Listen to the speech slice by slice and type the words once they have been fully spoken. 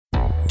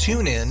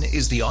TuneIn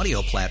is the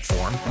audio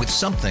platform with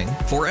something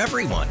for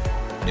everyone.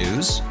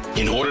 News.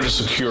 In order to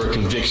secure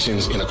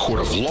convictions in a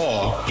court of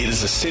law, it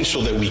is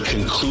essential that we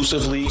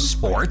conclusively.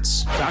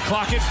 Sports. Got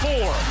clock at 4.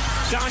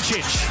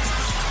 Doncic.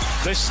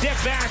 The step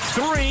back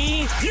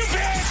 3. You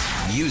bet.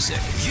 Music.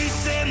 You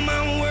set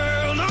my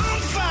world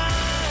on fire.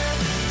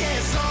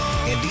 Yes,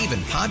 and even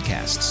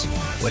podcasts.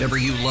 Whatever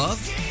you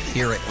love,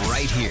 hear it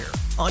right here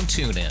on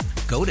TuneIn.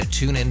 Go to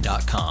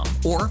TuneIn.com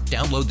or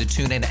download the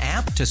TuneIn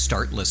app to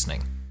start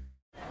listening.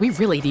 We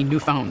really need new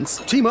phones.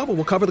 T-Mobile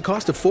will cover the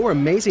cost of 4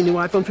 amazing new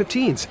iPhone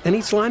 15s, and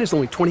each line is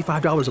only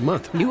 $25 a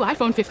month. New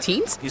iPhone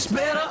 15s? it's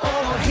better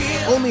over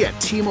here. Only at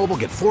T-Mobile,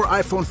 get 4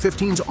 iPhone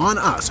 15s on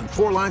us and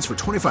 4 lines for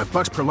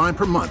 $25 per line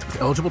per month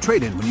with eligible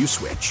trade-in when you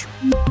switch.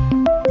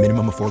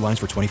 Minimum of 4 lines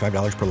for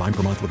 $25 per line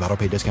per month with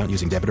autopay discount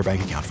using debit or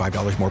bank account.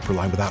 $5 more per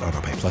line without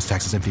autopay, plus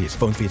taxes and fees.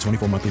 Phone fee at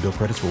 24 monthly bill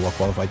credits for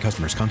well-qualified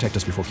customers. Contact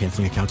us before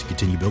canceling account to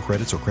continue bill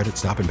credits or credit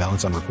stop and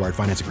balance on required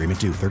finance agreement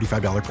due.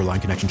 $35 per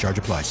line connection charge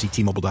applies. See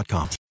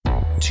T-Mobile.com.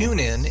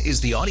 TuneIn is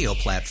the audio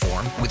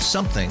platform with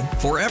something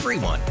for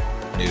everyone.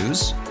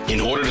 News. In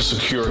order to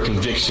secure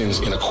convictions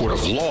in a court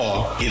of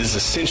law, it is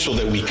essential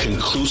that we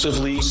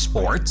conclusively.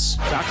 Sports.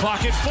 Got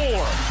clock at 4.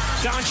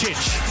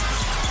 Doncic.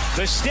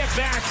 The step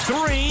back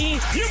 3.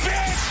 You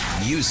bet.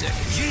 Music.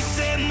 You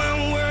set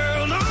my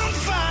world on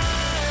fire.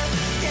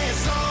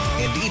 Yes,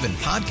 and even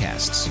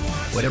podcasts.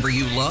 Whatever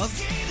you love,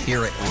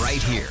 hear it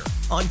right here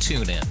on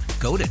TuneIn.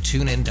 Go to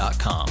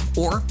TuneIn.com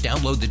or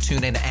download the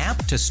TuneIn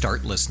app to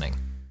start listening.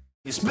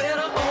 it's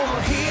better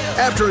over here.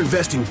 After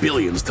investing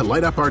billions to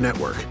light up our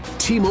network,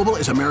 T-Mobile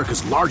is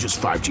America's largest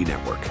 5G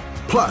network.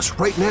 Plus,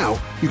 right now,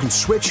 you can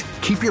switch,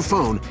 keep your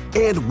phone,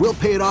 and we'll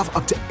pay it off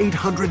up to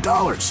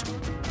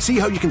 $800. See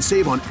how you can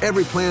save on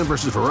every plan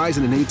versus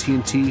Verizon and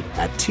AT&T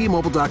at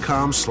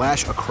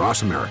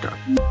T-Mobile.com/across America.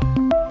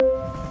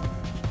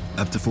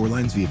 Up to 4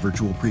 lines via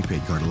virtual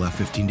prepaid card. Allow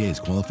 15 days.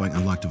 Qualifying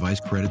unlocked device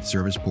credit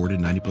service ported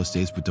 90-plus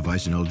days with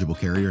device and eligible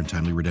carrier and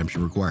timely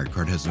redemption required.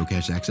 Card has no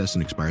cash access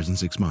and expires in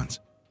 6 months.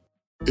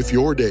 If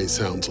your day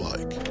sounds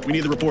like, we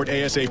need the report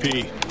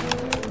ASAP,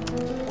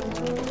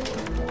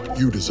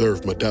 you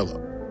deserve Modelo.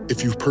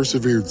 If you've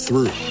persevered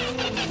through,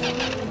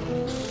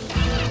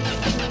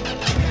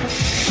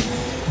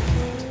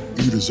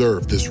 you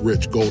deserve this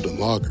rich golden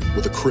lager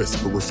with a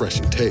crisp but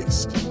refreshing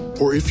taste.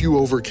 Or if you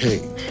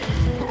overcame.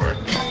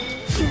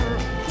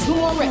 2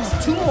 more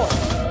reps, 2 more.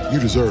 You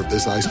deserve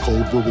this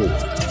ice-cold reward.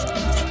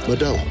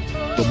 Modelo,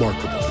 the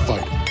Remarkable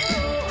Fighter.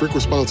 Drink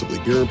responsibly.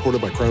 Beer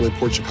imported by Crown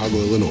Port Chicago,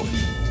 Illinois.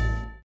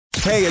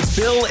 Hey, it's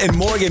Bill and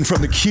Morgan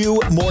from the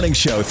Q Morning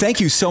Show. Thank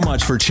you so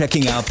much for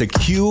checking out the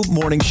Q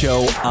Morning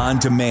Show on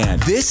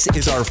demand. This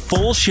is our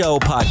full show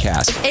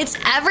podcast. It's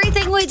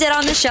everything we did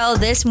on the show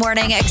this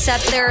morning,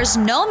 except there's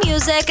no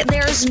music,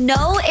 there's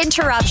no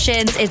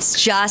interruptions. It's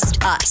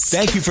just us.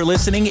 Thank you for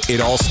listening. It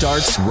all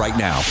starts right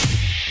now.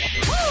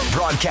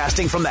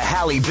 Broadcasting from the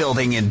Halley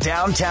Building in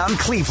downtown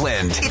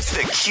Cleveland, it's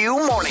the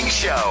Q Morning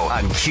Show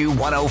on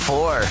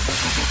Q104.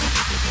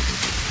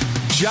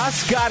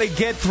 Just got to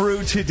get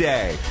through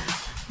today.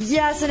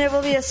 Yes, and it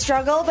will be a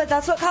struggle, but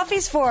that's what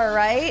coffee's for,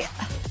 right?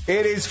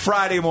 It is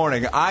Friday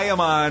morning. I am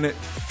on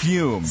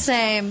fumes.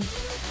 Same.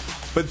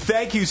 But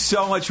thank you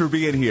so much for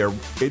being here.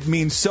 It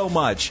means so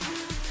much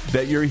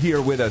that you're here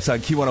with us on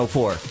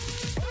Q104.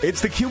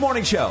 It's the Q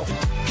Morning Show.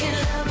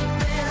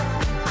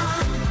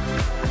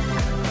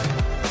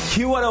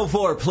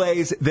 Q104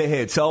 plays the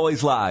hits,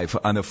 always live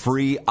on the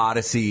free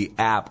Odyssey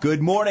app.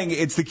 Good morning.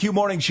 It's the Q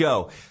Morning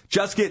Show.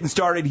 Just getting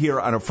started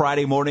here on a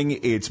Friday morning.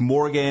 It's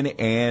Morgan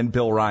and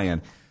Bill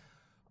Ryan.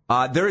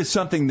 There is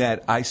something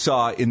that I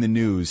saw in the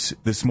news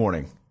this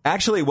morning.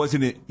 Actually, it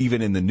wasn't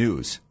even in the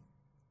news.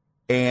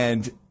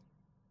 And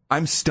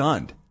I'm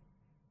stunned.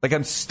 Like,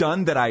 I'm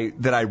stunned that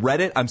I read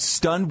it. I'm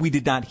stunned we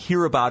did not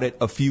hear about it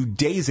a few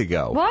days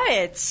ago.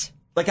 What?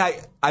 Like,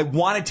 I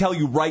want to tell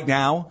you right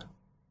now,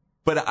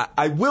 but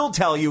I will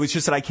tell you. It's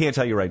just that I can't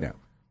tell you right now.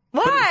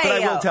 Why? But I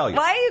will tell you.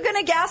 Why are you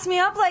going to gas me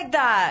up like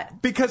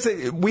that? Because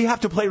we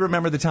have to play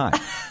Remember the Time.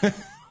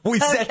 We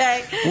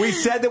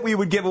said that we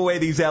would give away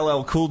these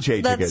LL Cool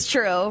J tickets. That's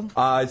true.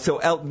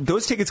 So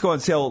those tickets go on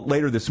sale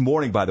later this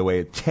morning, by the way,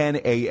 at 10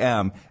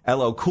 a.m.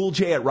 LL Cool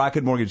J at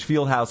Rocket Mortgage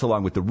Fieldhouse,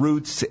 along with The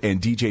Roots and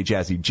DJ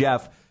Jazzy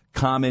Jeff,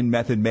 Common,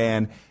 Method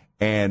Man,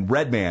 and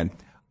Redman.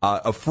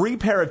 A free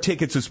pair of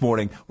tickets this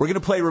morning. We're going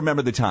to play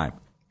Remember the Time.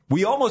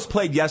 We almost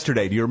played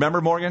yesterday. Do you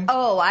remember, Morgan?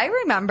 Oh, I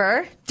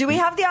remember. Do we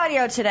have the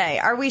audio today?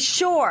 Are we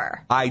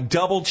sure? I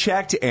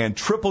double-checked and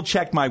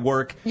triple-checked my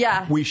work.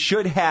 Yeah. We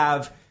should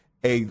have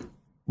a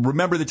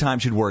Remember the Time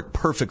should work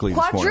perfectly this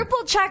morning.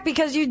 Quadruple check,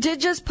 because you did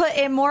just put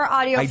in more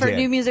audio for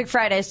New Music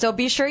Friday. So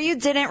be sure you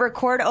didn't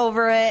record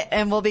over it,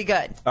 and we'll be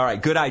good. All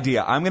right, good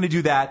idea. I'm going to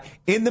do that.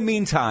 In the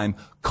meantime,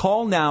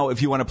 call now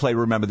if you want to play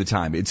Remember the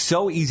Time. It's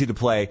so easy to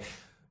play.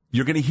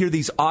 You're going to hear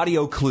these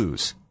audio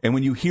clues. And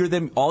when you hear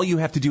them, all you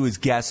have to do is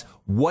guess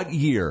what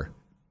year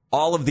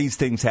all of these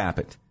things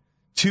happened.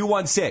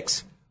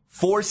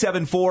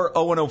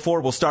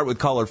 216-474-0104. We'll start with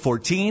caller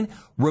 14.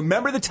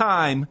 Remember the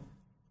Time,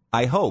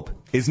 I hope,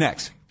 is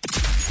next.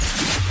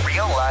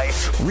 Real life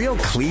life, real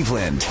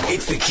Cleveland.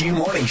 It's the Q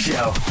Morning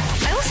Show.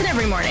 I listen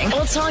every morning.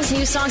 Old songs,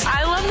 new songs.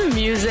 I love the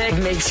music.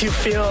 It makes you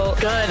feel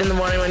good in the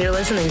morning when you're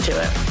listening to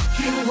it.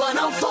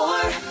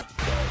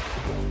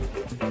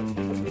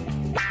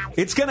 Q104.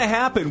 It's going to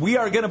happen. We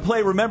are going to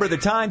play Remember the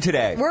Time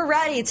today. We're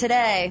ready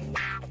today.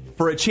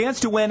 For a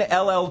chance to win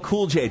LL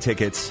Cool J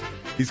tickets.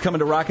 He's coming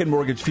to Rocket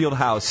Mortgage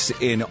Fieldhouse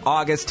in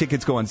August.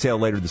 Tickets go on sale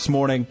later this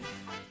morning.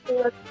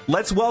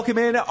 Let's welcome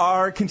in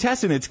our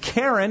contestant. It's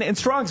Karen in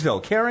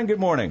Strongsville. Karen, good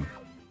morning.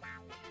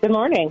 Good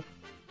morning.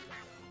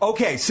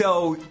 Okay,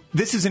 so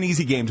this is an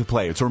easy game to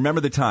play. It's Remember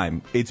the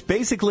Time. It's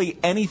basically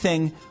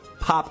anything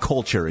pop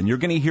culture, and you're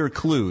going to hear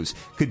clues.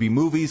 Could be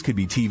movies, could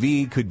be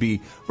TV, could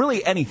be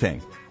really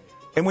anything.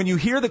 And when you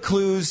hear the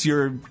clues,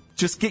 you're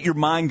just get your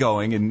mind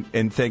going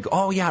and think,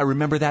 oh, yeah, I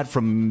remember that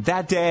from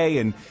that day,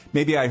 and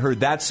maybe I heard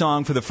that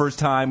song for the first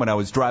time when I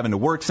was driving to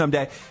work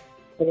someday.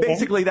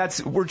 Basically,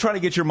 we're trying to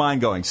get your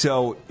mind going.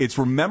 So it's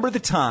Remember the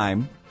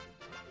Time.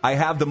 I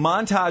have the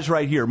montage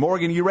right here.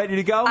 Morgan, you ready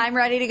to go? I'm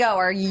ready to go.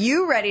 Are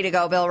you ready to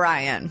go, Bill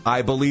Ryan?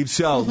 I believe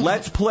so.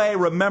 Let's play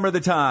Remember the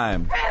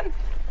Time. I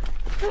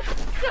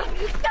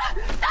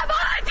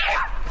volunteer!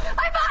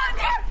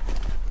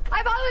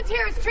 I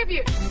volunteer as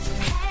tribute.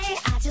 Hey,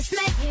 I just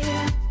met you,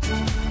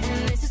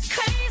 and this is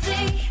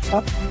crazy.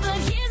 But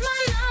here's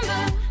my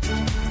number,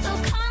 so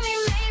call me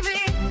maybe.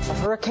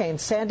 Hurricane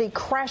Sandy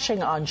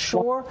crashing on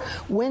shore,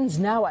 winds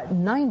now at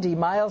 90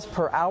 miles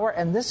per hour,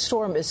 and this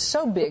storm is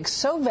so big,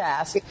 so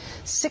vast,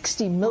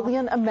 60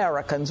 million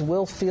Americans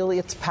will feel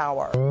its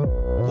power.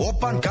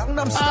 Oppan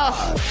Gangnam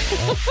Style.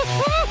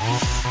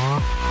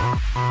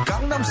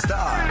 Gangnam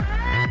Style.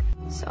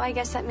 So I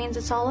guess that means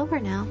it's all over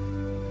now.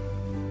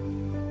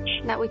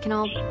 That we can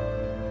all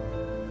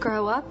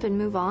grow up and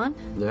move on.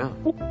 Yeah.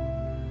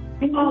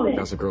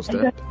 How's the girl's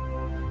dead?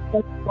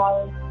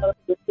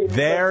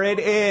 There it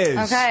is.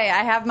 Okay,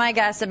 I have my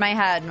guess in my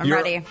head. I'm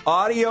ready.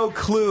 Audio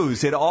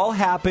clues. It all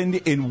happened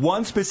in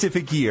one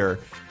specific year.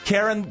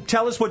 Karen,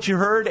 tell us what you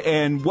heard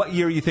and what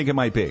year you think it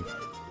might be.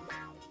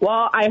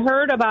 Well, I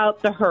heard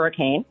about the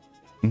hurricane.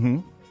 Mm-hmm.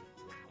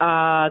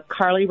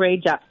 Carly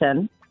Rae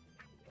Jepsen.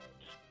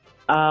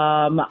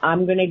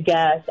 I'm gonna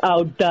guess.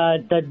 Oh,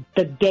 the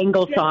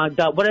Dangle song.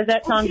 What is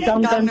that song?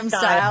 Gangnam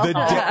Style.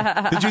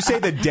 Did you say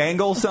the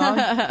Dangle song?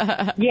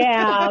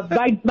 Yeah,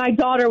 my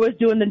daughter was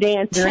doing the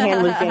dance. Her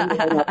hand was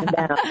dangling up and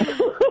down.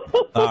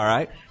 All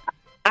right.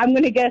 I'm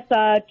gonna guess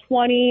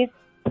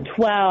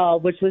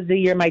 2012, which was the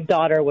year my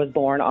daughter was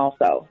born.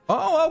 Also.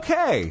 Oh,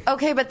 okay.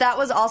 Okay, but that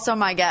was also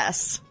my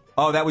guess.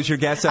 Oh, that was your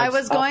guess? I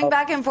was going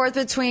back and forth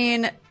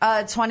between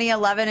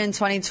 2011 and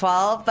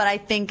 2012, but I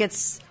think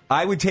it's...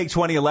 I would take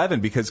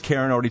 2011 because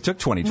Karen already took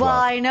 2012. Well,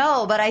 I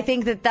know, but I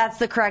think that's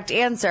the correct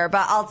answer.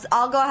 But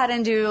I'll go ahead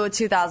and do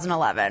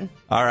 2011.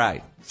 All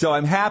right. So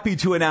I'm happy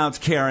to announce,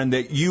 Karen,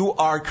 that you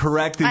are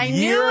correct. The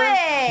year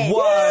it.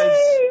 was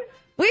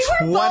we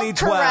were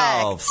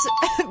 2012. Both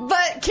correct.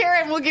 But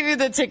Karen, we'll give you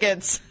the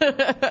tickets.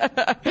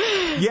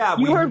 Yeah,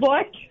 you heard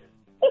what?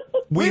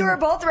 We were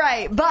both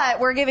right, but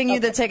we're giving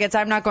you the tickets.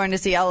 I'm not going to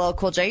see LL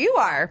Cool J. You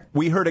are.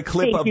 We heard a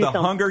clip of the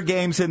Hunger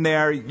Games in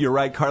there. You're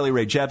right, Carly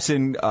Rae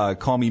Jepsen,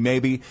 Call Me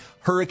Maybe.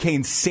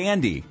 Hurricane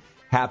Sandy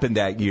happened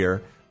that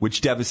year,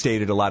 which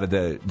devastated a lot of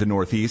the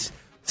Northeast.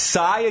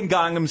 Psy and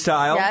Gangnam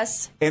Style.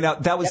 Yes. And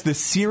that was the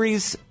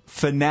series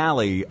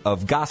finale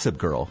of Gossip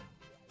Girl,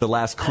 the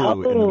last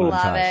clue in the montage.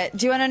 Love it.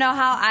 Do you want to know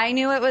how I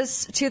knew it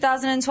was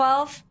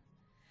 2012?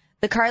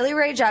 The Carly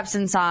Rae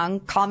Jepsen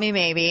song, Call Me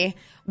Maybe,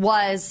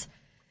 was...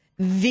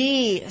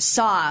 the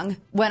song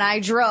when I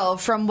drove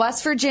from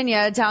West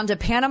Virginia down to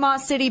Panama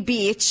City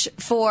Beach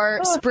for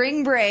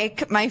spring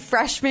break, my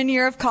freshman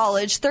year of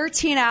college,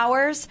 13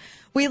 hours.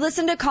 We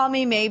listened to Call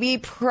Me Maybe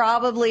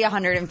probably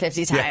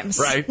 150 times.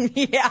 Yeah, right?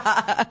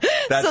 Yeah.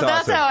 That's so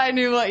that's awesome. how I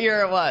knew what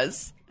year it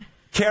was.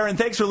 Karen,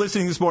 thanks for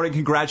listening this morning.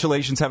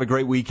 Congratulations. Have a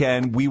great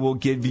weekend. We will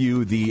give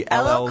you the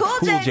LL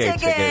Cool J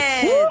tickets.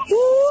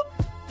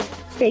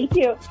 Thank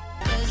you.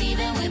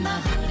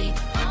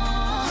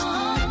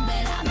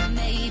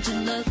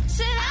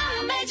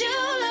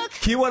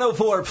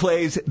 Q104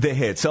 plays the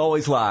hits,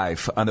 always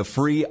live on the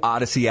free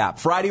Odyssey app.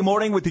 Friday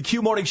morning with the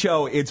Q Morning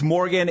Show, it's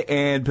Morgan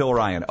and Bill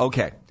Ryan.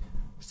 Okay,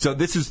 so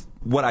this is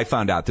what I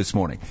found out this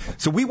morning.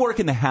 So we work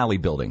in the Halley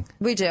Building.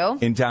 We do.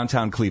 In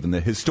downtown Cleveland,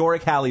 the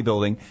historic Halley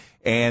Building.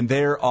 And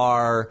there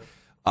are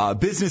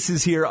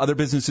businesses here, other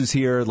businesses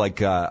here,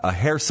 like a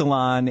hair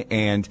salon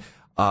and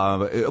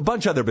a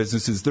bunch of other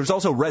businesses. There's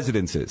also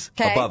residences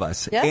above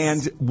us. Yes.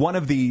 And one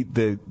of the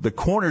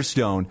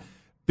cornerstone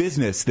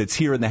business that's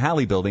here in the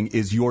Halley Building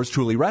is Yours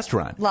Truly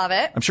Restaurant. Love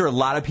it. I'm sure a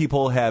lot of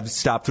people have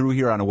stopped through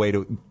here on a way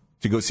to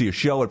go see a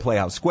show at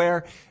Playhouse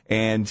Square.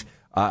 And,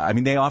 I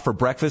mean, they offer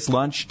breakfast,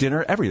 lunch,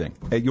 dinner, everything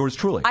at Yours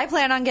Truly. I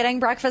plan on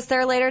getting breakfast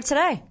there later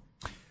today.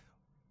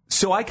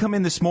 So I come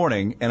in this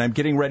morning, and I'm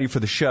getting ready for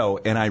the show,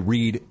 and I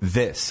read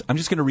this. I'm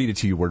just going to read it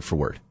to you word for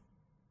word.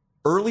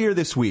 Earlier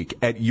this week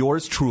at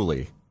Yours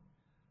Truly,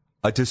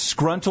 a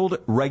disgruntled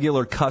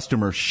regular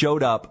customer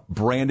showed up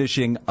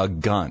brandishing a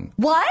gun.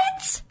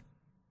 What?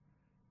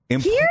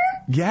 Here?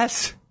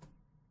 Yes.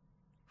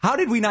 How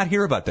did we not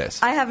hear about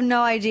this? I have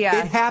no idea.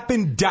 It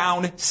happened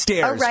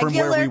downstairs A from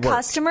where we regular work.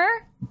 customer?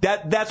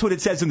 That's what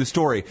it says in the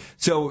story.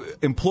 So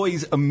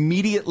employees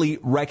immediately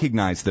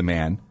recognized the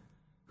man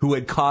who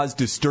had caused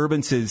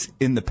disturbances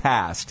in the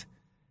past,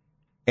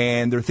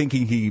 and they're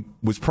thinking he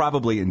was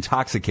probably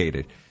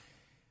intoxicated.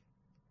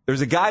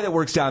 There's a guy that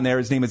works down there.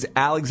 His name is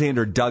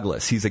Alexander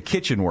Douglas. He's a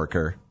kitchen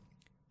worker.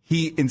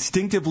 He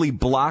instinctively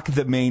blocked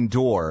the main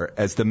door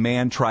as the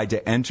man tried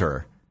to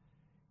enter.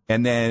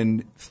 And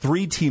then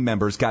 3 team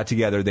members got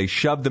together. They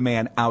shoved the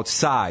man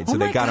outside, so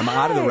they got him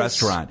out of the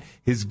restaurant.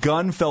 His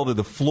gun fell to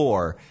the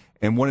floor,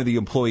 and one of the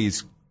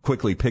employees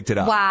quickly picked it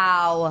up.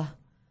 Wow.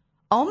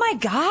 Oh, my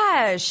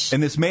gosh.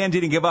 And this man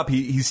didn't give up.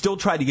 He still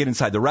tried to get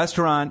inside the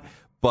restaurant,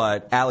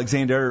 but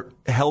Alexander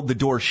held the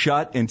door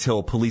shut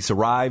until police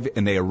arrived,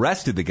 and they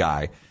arrested the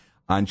guy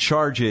on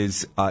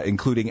charges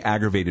including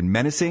aggravated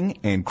menacing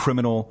and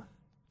criminal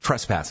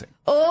trespassing.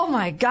 Oh,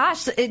 my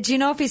gosh. Do you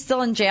know if he's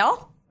still in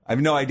jail? I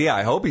have no idea.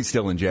 I hope he's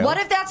still in jail. What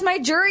if that's my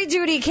jury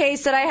duty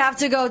case that I have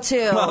to go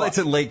to? Well, it's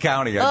in Lake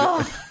County.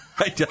 I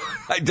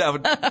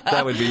doubt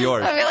that would be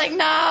yours. I'd be like,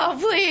 no,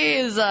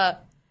 please.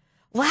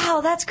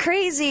 Wow, that's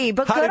crazy.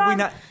 But good on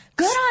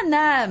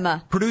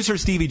them. Producer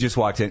Stevie just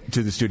walked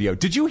into the studio.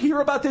 Did you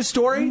hear about this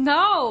story?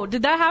 No.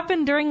 Did that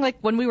happen during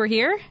when we were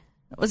here?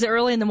 Was it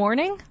early in the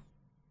morning?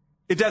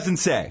 It doesn't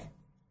say.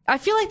 I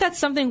feel like that's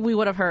something we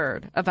would have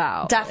heard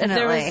about.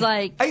 Definitely.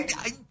 If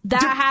there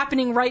was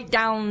happening right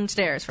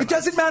downstairs from It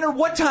doesn't matter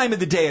what time of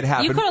the day it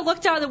happened. You could have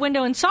looked out the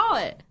window and saw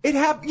it.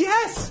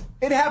 Yes.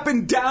 It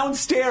happened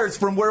downstairs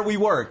from where we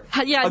work.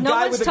 Yeah, no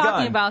one's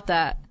talking about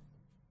that.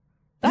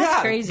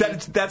 That's crazy.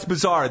 That's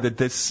bizarre that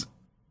this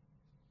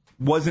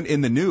wasn't in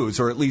the news,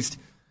 or at least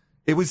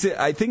it was.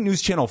 I think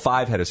News Channel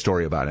 5 had a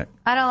story about it.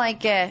 I don't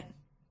like it.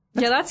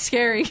 Yeah, that's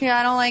scary. Yeah,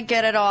 I don't like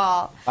it at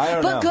all. I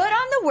don't know. But good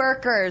on the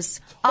workers.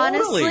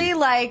 Totally. Honestly,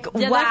 wow.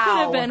 That could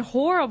have been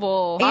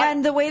horrible.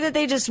 And the way that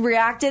they just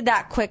reacted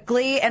that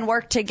quickly and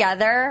worked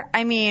together,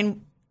 I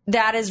mean,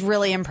 that is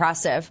really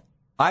impressive.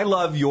 I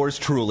love yours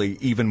truly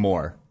even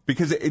more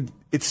because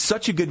it's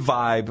such a good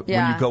vibe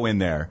when you go in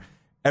there.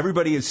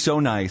 Everybody is so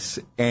nice,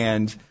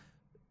 and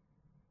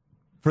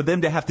for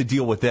them to have to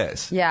deal with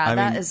this. Yeah,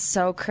 that is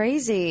so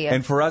crazy.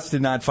 And for us to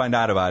not find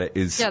out about it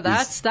is... Yeah,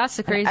 that's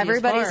the craziest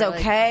Everybody's part.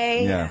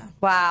 okay. Yeah.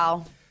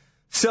 Wow.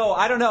 So,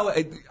 I don't know.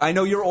 I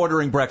know you're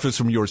ordering breakfast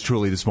from yours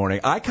truly this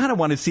morning. I kind of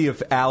want to see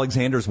if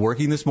Alexander's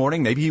working this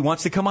morning. Maybe he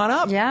wants to come on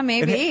up. Yeah,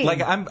 maybe.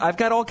 I've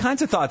got all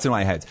kinds of thoughts in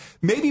my head.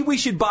 Maybe we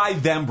should buy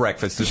them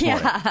breakfast this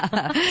morning.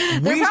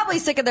 They're probably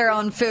sick of their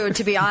own food,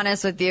 to be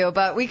honest with you,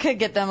 but we could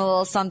get them a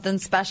little something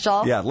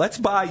special. Yeah, let's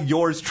buy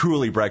yours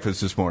truly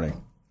breakfast this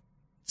morning.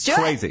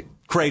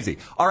 Crazy.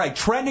 All right,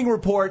 trending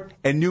report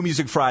and New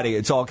Music Friday.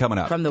 It's all coming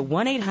up. From the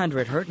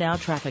 1-800-HURT NOW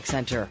Traffic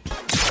Center.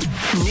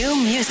 New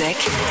music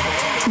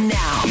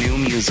now. New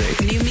music.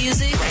 New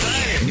music right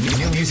here.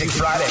 New Music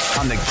Friday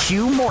on the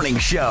Q Morning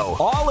Show.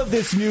 All of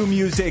this new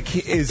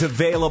music is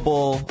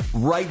available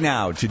right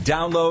now to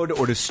download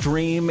or to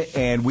stream,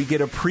 and we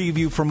get a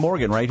preview from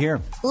Morgan right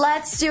here.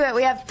 Let's do it.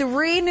 We have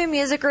 3 new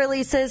music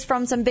releases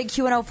from some big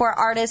Q104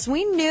 artists.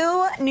 We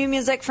knew new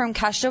music from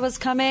Kesha was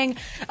coming.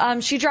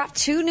 She dropped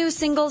 2 new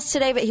singles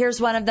today, but here's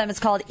one of them. It's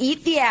called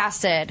Eat the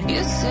Acid.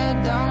 You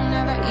said don't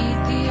ever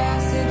eat the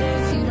acid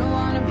if you don't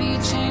want to be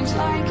changed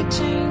like it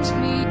changed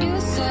me. You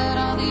said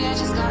all the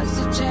edges got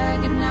so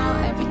jagged,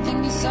 now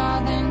everything you saw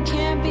then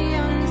can't be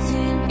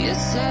unseen. You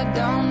said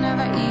don't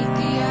ever eat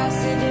the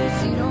acid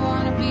if you don't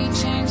want to be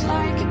changed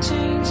like it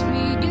changed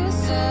me. You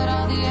said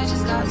all the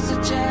edges got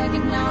so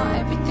jagged, now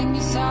everything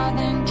you saw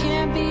then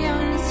can't be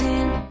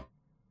unseen.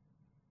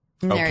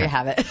 And there you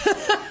have it.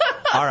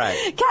 All right.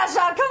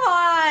 Kesha, come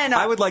on.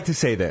 I would like to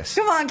say this.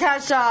 Come on,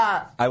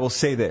 Kesha. I will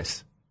say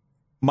this.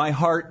 My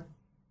heart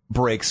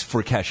breaks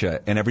for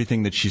Kesha and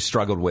everything that she's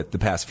struggled with the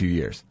past few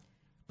years.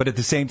 But at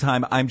the same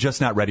time, I'm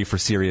just not ready for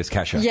serious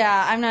Kesha.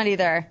 Yeah, I'm not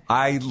either.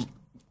 I'm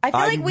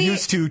like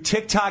used to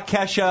TikTok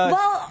Kesha,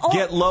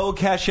 Get Low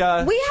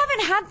Kesha. We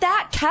haven't had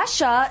that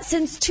Kesha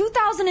since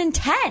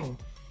 2010.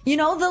 You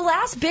know, the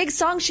last big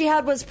song she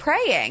had was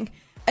Praying.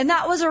 And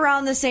that was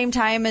around the same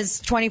time as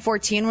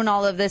 2014 when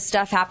all of this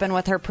stuff happened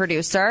with her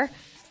producer.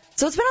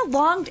 So it's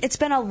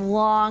been a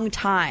long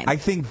time. I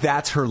think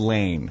that's her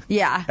lane.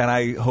 Yeah. And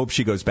I hope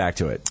she goes back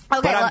to it.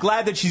 Okay, but I'm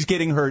glad that she's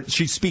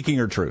speaking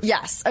her truth.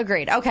 Yes,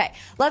 agreed. Okay,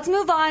 let's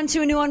move on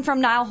to a new one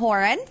from Niall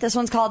Horan. This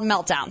one's called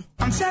Meltdown.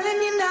 I'm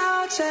telling you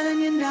now, telling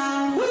you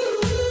now. When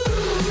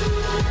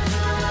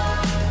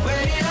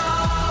it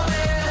all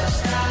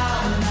melts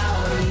down,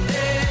 now and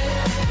then.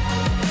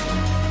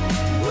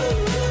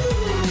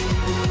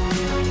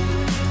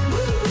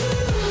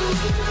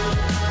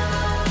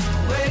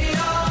 When it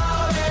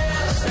all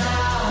melts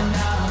down,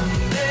 now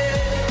and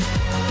then.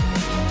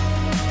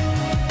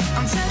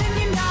 I'm telling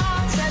you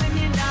now, telling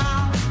you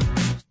now.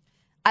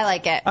 I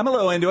like it. I'm a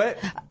little into it.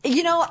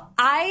 You know,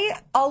 I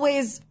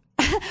always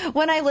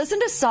when I listen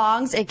to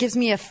songs, it gives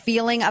me a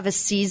feeling of a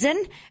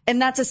season,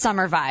 and that's a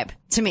summer vibe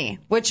to me,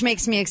 which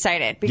makes me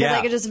excited because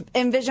I could just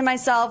envision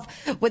myself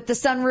with the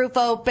sunroof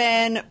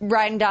open,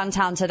 riding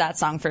downtown to that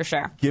song for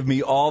sure. Give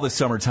me all the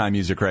summertime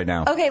music right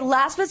now. Okay,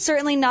 last but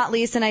certainly not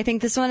least, and I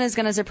think this one is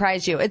going to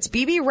surprise you. It's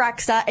BB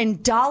Rexa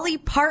and Dolly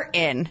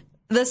Parton.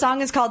 The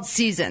song is called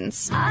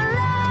Seasons.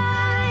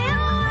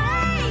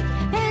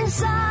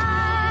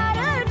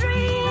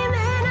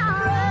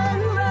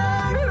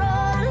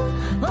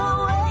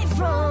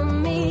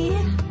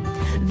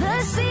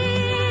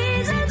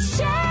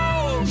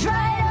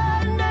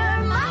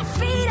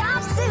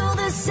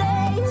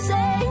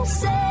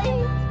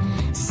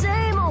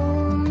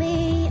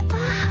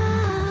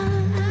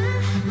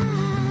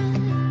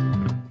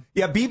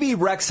 Yeah, BB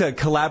Rexa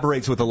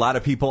collaborates with a lot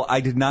of people. I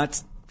did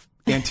not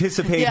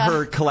anticipate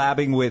her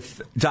collabing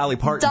with Dolly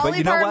Parton. Dolly but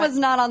you know Parton what? was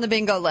not on the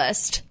bingo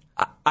list.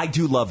 I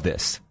do love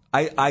this.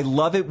 I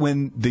love it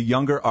when the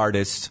younger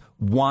artists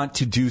want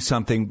to do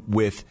something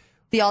with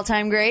the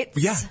all-time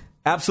greats. Yeah,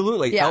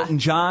 absolutely. Yeah. Elton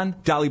John,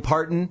 Dolly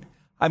Parton.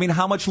 I mean,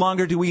 how much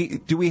longer do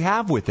we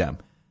have with them?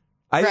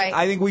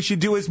 I think we should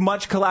do as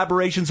much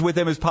collaborations with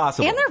them as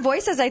possible. And their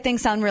voices, I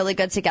think, sound really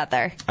good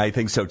together. I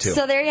think so, too.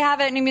 So there you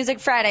have it, New Music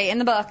Friday in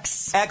the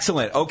books.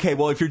 Excellent. Okay,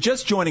 well, if you're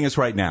just joining us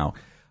right now,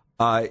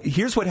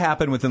 here's what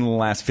happened within the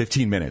last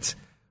 15 minutes.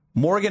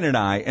 Morgan and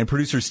I and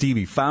producer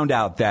Stevie found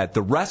out that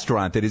the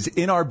restaurant that is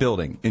in our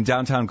building in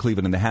downtown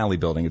Cleveland, in the Halley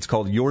building, it's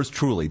called Yours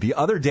Truly. The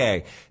other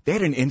day, they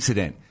had an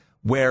incident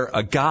where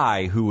a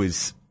guy who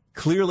was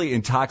clearly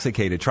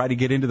intoxicated tried to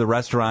get into the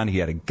restaurant. He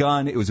had a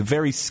gun. It was a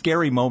very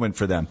scary moment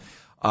for them.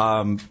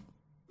 I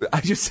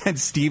just sent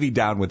Stevie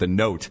down with a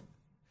note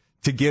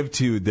to give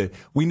to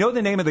we know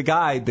the name of the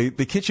guy,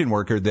 the kitchen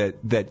worker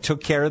that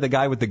took care of the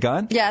guy with the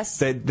gun. Yes.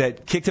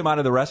 That kicked him out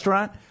of the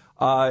restaurant.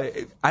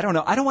 I don't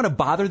know. I don't want to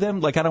bother them.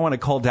 Like, I don't want to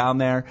call down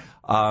there.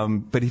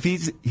 But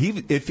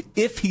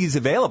if he's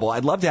available,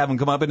 I'd love to have him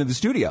come up into the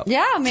studio.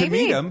 Yeah, maybe. To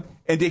meet him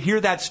and to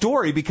hear that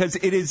story, because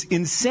it is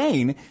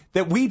insane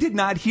that we did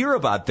not hear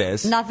about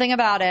this. Nothing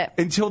about it.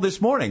 Until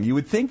this morning. You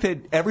would think that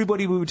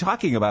everybody would be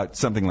talking about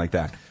something like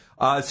that.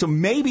 So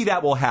maybe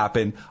that will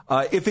happen.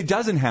 If it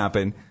doesn't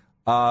happen,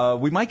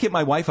 we might get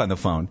my wife on the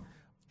phone.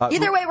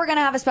 Either way, we're going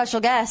to have a special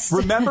guest.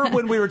 Remember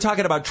when we were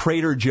talking about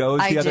Trader Joe's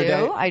the other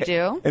day? I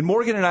do. And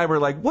Morgan and I were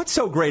like, what's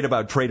so great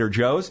about Trader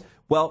Joe's?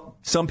 Well,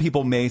 some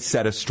people may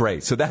set us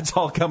straight. So that's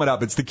all coming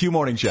up. It's the Q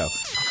Morning Show.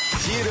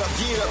 Get up,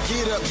 get up,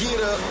 get up,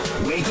 get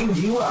up. Waking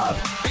you up.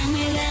 Bring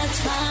me that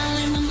smile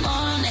in the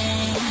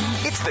morning.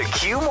 It's the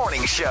Q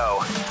Morning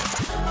Show.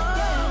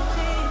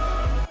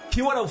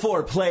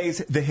 Q104 plays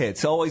the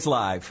hits, always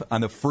live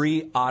on the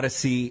free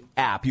Odyssey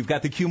app. You've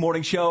got the Q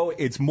Morning Show.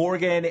 It's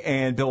Morgan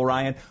and Bill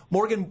Ryan.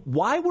 Morgan,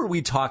 why were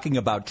we talking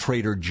about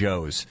Trader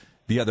Joe's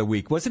the other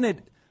week? Wasn't it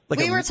like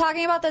we were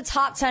talking about the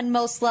top 10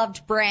 most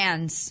loved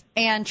brands,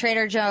 and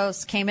Trader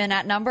Joe's came in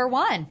at number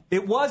 1.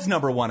 It was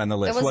number 1 on the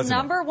list, wasn't it? It was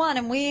number 1,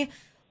 and we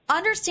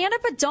understand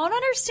it, but don't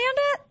understand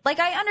it. Like,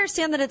 I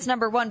understand that it's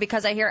number 1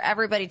 because I hear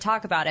everybody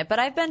talk about it, but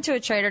I've been to a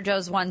Trader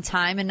Joe's one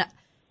time, and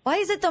why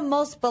is it the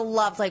most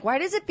beloved? Like, why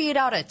does it beat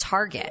out at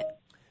Target?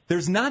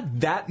 There's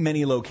not that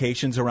many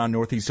locations around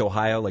Northeast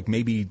Ohio, like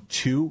maybe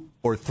 2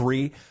 or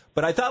 3.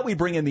 But I thought we'd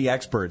bring in the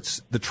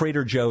experts, the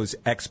Trader Joe's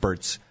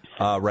experts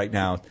right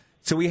now.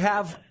 So we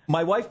have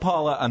my wife,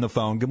 Paula, on the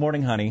phone. Good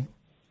morning, honey.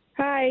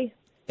 Hi.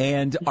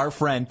 And our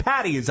friend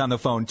Patty is on the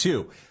phone,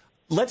 too.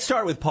 Let's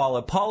start with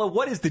Paula. Paula,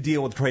 what is the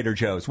deal with Trader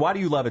Joe's? Why do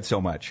you love it so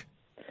much?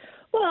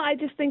 Well, I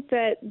just think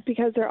that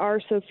because there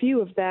are so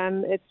few of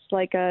them, it's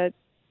like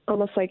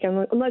almost like,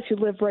 unless you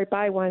live right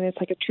by one, it's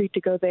like a treat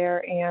to go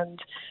there and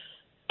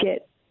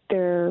get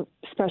their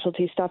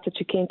specialty stuff that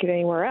you can't get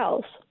anywhere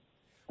else.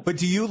 But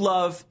do you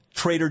love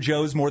Trader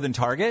Joe's more than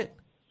Target?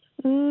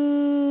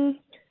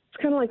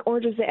 It's kind of like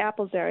oranges to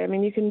apples there. I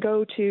mean, you can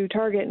go to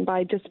Target and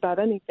buy just about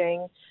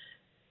anything.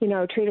 You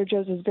know, Trader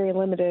Joe's is very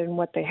limited in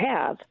what they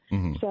have.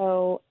 Mm-hmm.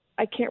 So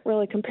I can't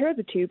really compare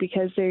the two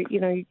because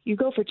you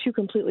go for two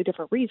completely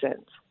different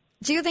reasons.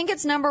 Do you think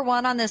it's number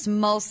 1 on this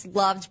most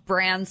loved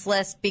brands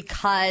list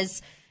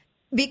because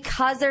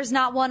there's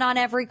not one on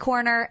every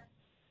corner?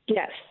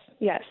 Yes.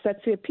 That's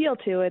the appeal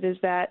to it, is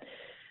that,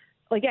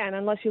 again,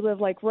 unless you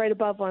live like right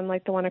above one,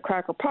 like the one at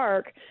Crocker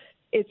Park,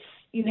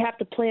 you have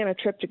to plan a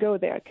trip to go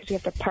there because you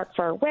have to park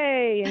far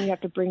away and you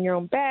have to bring your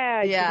own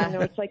bag. Yeah.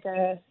 It's like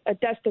a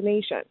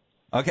destination.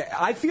 Okay.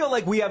 I feel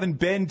like we haven't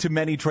been to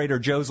many Trader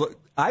Joe's.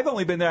 I've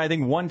only been there, I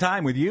think, one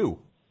time with you.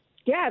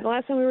 Yeah, the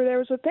last time we were there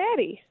was with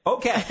Patty.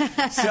 Okay.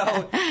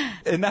 So,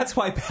 and that's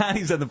why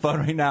Patty's on the phone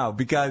right now,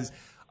 because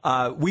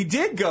we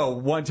did go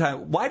one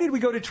time. Why did we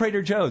go to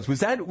Trader Joe's?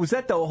 Was that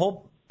the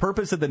whole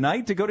purpose of the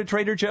night, to go to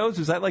Trader Joe's?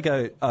 Was that like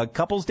a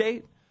couple's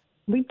date?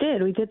 We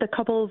did. We did the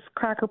couple's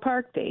Crocker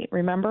Park date.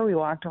 Remember? We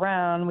walked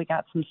around, we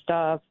got some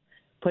stuff,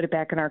 put it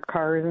back in our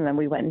cars, and then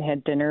we went and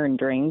had dinner and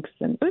drinks,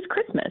 and it was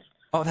Christmas.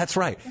 Oh, that's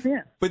right.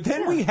 Yeah. But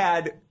then we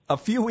had, a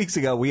few weeks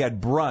ago, we had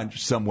brunch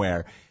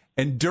somewhere,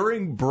 and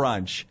during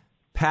brunch,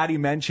 Patty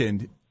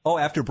mentioned,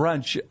 after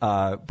brunch,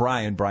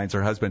 Brian's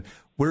her husband,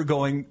 we're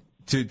going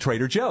to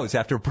Trader Joe's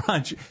after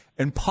brunch,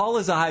 and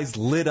Paula's eyes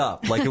lit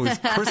up like it was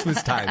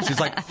Christmas time. She's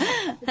like,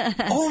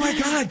 "Oh my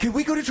God, can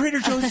we go to Trader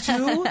Joe's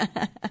too?"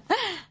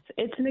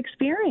 It's an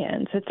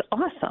experience. It's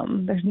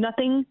awesome. There's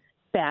nothing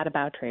bad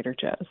about Trader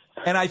Joe's.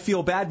 And I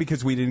feel bad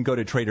because we didn't go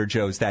to Trader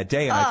Joe's that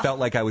day, and I felt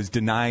like I was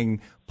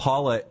denying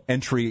Paula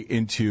entry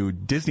into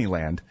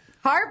Disneyland.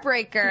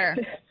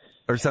 Heartbreaker.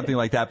 Or something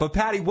like that. But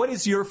Patty, what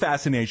is your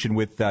fascination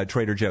with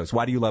Trader Joe's?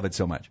 Why do you love it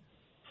so much?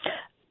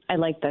 I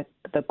like the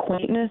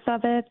quaintness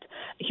of it.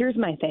 Here's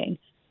my thing.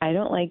 I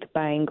don't like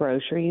buying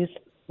groceries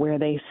where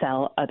they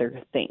sell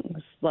other things.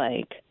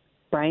 Like,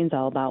 Brian's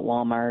all about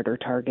Walmart or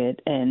Target,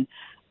 and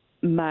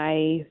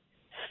my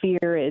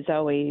fear is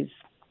always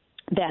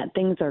that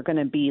things are going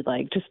to be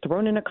like just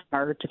thrown in a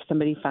cart if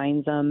somebody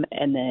finds them,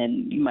 and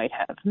then you might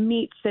have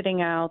meat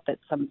sitting out that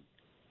some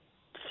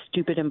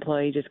stupid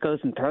employee just goes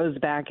and throws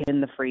back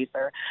in the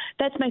freezer.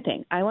 That's my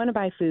thing. I want to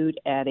buy food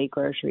at a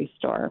grocery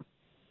store,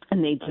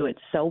 and they do it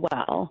so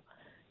well.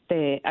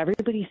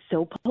 Everybody's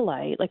so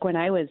polite. Like, when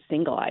I was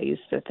single, I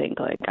used to think,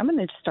 like, I'm going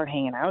to just start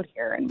hanging out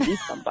here and meet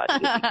somebody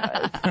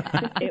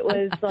because it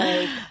was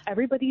like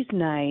everybody's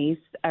nice.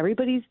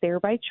 Everybody's there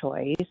by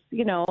choice,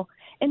 you know.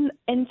 And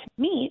to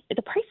me,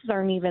 the prices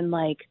aren't even,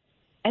 like,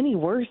 any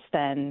worse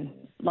than,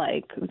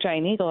 like,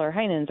 Giant Eagle or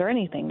Heinen's or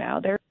anything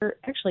now. They're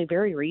actually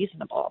very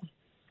reasonable.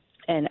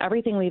 And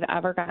everything we've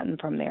ever gotten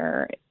from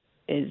there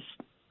is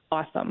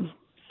awesome.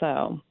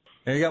 So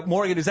there you go.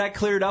 Morgan, is that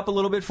cleared up a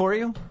little bit for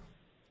you?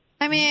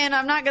 I mean,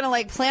 I'm not going to,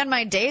 like, plan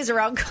my days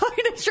around going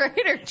to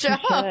Trader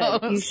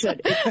Joe's. You should.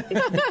 It's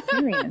an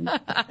experience.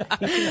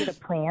 You can get a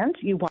plant.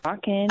 You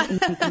walk in, and you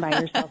can buy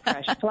yourself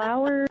fresh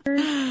flowers.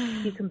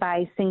 You can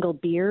buy single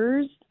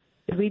beers.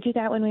 Did we do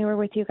that when we were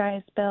with you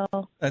guys,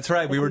 Bill? That's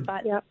right. We were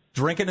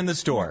drinking in the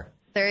store.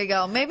 There you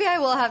go. Maybe I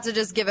will have to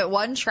just give it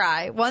one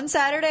try. One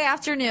Saturday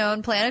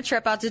afternoon, plan a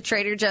trip out to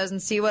Trader Joe's and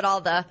see what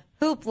all the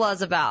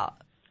hoopla's about.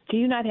 Do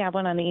you not have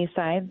one on the east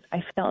side?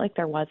 I felt like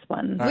there was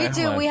one. We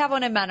do. We have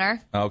one in Menor.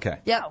 Okay.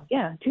 Yep. Oh,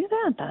 yeah, do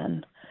that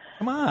then.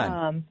 Come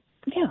on.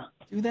 Yeah.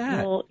 Do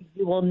that.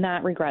 You will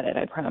not regret it,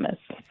 I promise.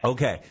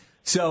 Okay.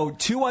 So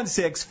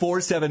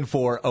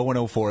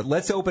 216-474-0104.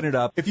 Let's open it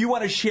up. If you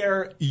want to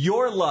share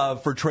your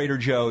love for Trader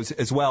Joe's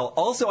as well.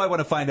 Also, I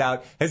want to find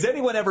out, has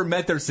anyone ever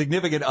met their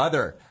significant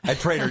other at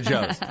Trader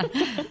Joe's?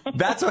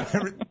 That's what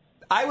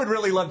I would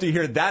really love to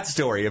hear that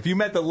story. If you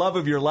met the love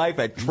of your life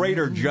at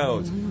Trader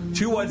Joe's,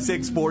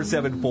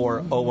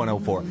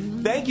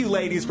 216-474-0104. Thank you,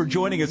 ladies, for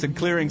joining us and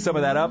clearing some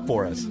of that up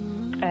for us.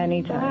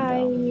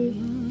 Anytime.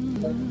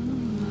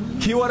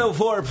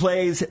 Q104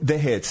 plays the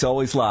hits,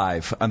 always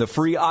live on the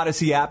free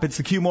Odyssey app. It's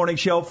the Q Morning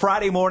Show,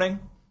 Friday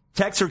morning.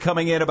 Texts are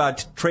coming in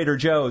about Trader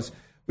Joe's.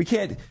 We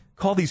can't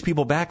call these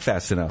people back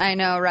fast enough. I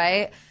know,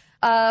 right?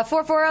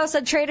 440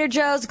 said Trader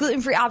Joe's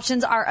gluten-free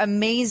options are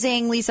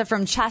amazing. Lisa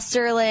from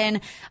Chesterland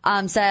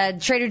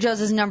said Trader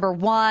Joe's is number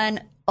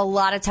one. A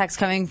lot of texts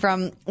coming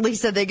from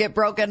Lisa. They get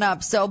broken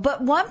up.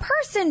 But one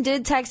person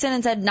did text in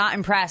and said not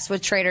impressed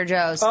with Trader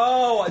Joe's.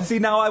 Oh, see,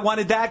 now I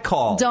wanted that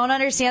call. Don't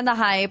understand the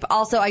hype.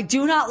 Also, I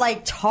do not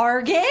like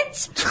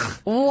Target.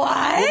 What?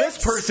 Well,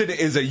 this person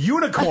is a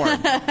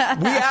unicorn.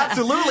 We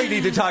absolutely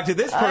need to talk to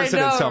this person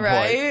at some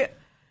point.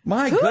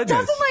 My Who goodness.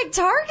 doesn't like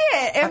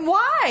Target, and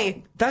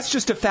why? That's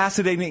just a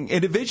fascinating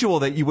individual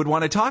that you would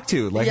want to talk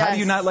to. Like, how do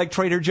you not like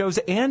Trader Joe's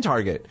and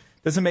Target?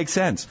 Doesn't make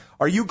sense.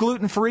 Are you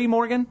gluten-free,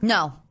 Morgan?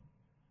 No.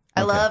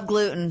 I love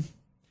gluten.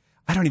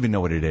 I don't even know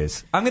what it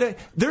is.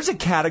 There's a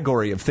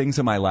category of things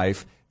in my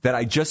life that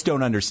I just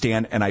don't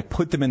understand, and I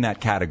put them in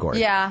that category.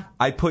 Yeah.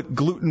 I put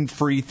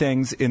gluten-free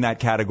things in that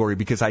category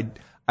because I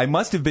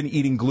must have been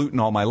eating gluten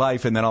all my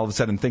life, and then all of a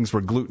sudden things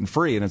were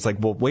gluten-free, and it's like,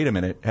 well, wait a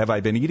minute. Have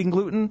I been eating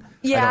gluten?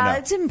 Yeah,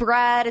 it's in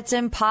bread, it's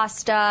in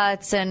pasta,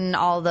 it's in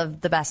all the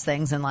best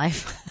things in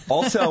life.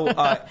 Also,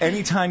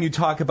 anytime you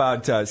talk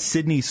about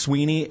Sydney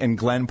Sweeney and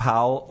Glenn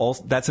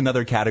Powell, that's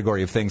another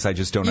category of things I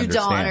just don't understand. You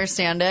don't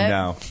understand it?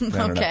 No.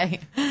 Okay.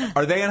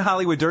 Are they in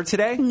Hollywood Dirt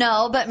today?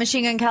 No, but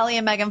Machine Gun Kelly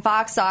and Megan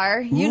Fox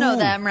are. You know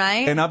them,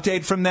 right? An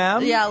update from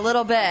them? Yeah, a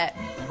little bit.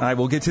 All right,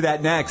 we'll get to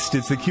that next.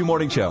 It's the Q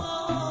Morning Show.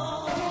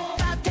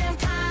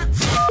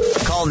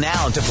 Call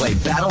now to play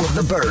Battle of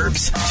the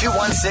Burbs.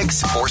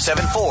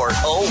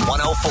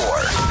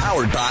 216-474-0104.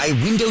 Powered by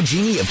Window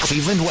Genie of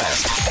Cleveland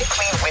West. They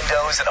clean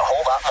windows and a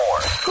whole lot more.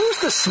 Who's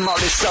the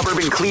smartest suburb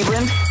in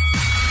Cleveland?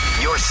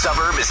 Your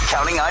suburb is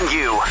counting on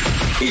you.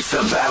 It's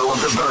the Battle of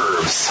the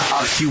Burbs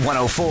on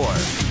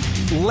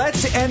Q104.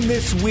 Let's end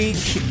this week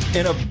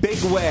in a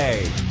big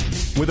way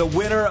with a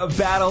winner of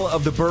Battle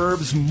of the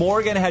Burbs.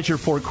 Morgan has your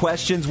 4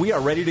 questions. We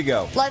are ready to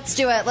go. Let's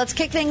do it. Let's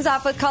kick things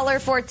off with caller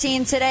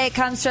 14 today. It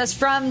comes to us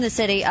from the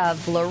city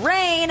of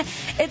Lorain.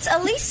 It's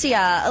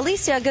Alicia.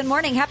 Alicia, good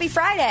morning. Happy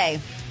Friday.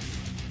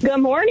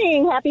 Good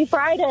morning. Happy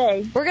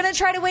Friday. We're going to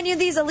try to win you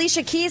these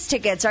Alicia Keys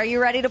tickets. Are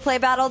you ready to play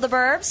Battle of the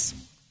Burbs?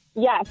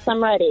 Yes,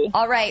 I'm ready.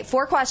 All right.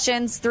 4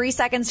 questions, 3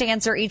 seconds to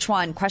answer each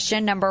one.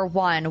 Question number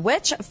 1.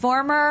 Which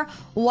former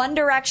One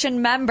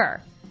Direction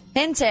member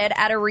hinted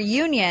at a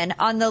reunion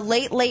on The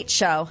Late Late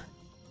Show?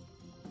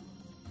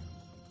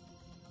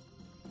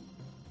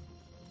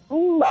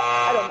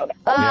 I don't know that.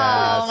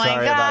 Oh, my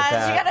sorry about gosh.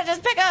 that. You got to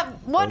just pick up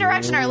One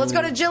Directioner. Let's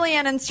go to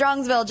Jillian in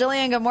Strongsville.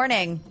 Jillian, good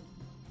morning.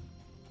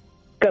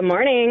 Good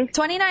morning.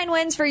 29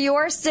 wins for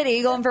your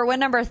city, going for win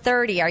number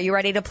 30. Are you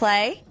ready to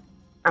play?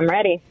 I'm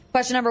ready.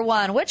 Question number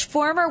 1. Which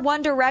former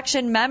One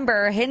Direction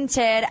member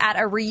hinted at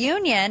a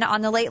reunion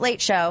on The Late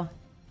Late Show?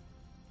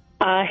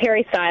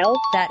 Harry Styles.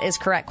 That is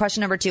correct.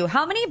 Question number 2.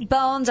 How many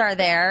bones are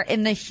there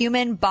in the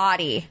human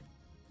body?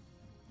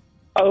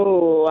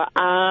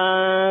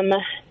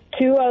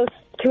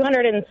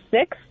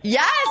 206.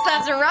 Yes,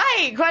 that's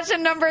right.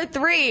 Question number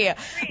 3.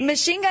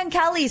 Machine Gun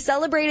Kelly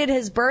celebrated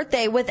his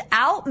birthday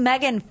without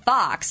Megan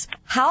Fox.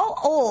 How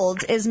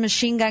old is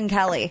Machine Gun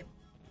Kelly?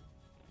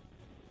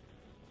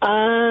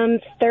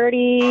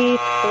 33.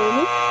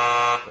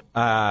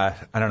 I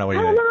don't know what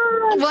you think.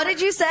 What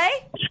did you say?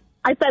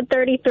 I said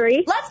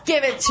 33. Let's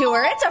give it to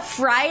her. It's a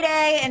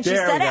Friday, and she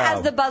There said we it go.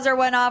 as the buzzer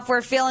went off.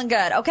 We're feeling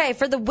good. Okay,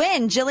 for the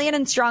win, Jillian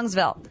in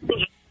Strongsville.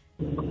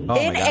 Oh,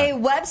 In my a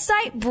God.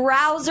 website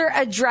browser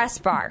address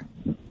bar,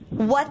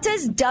 what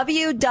does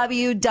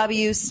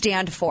www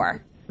stand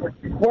for?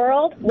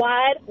 World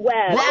Wide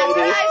Web. That's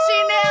right,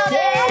 she nailed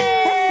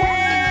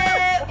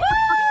it!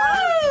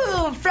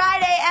 Woo!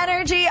 Friday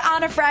energy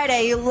on a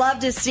Friday. You love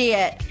to see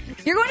it.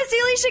 You're going to see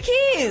Alicia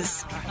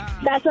Keys.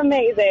 That's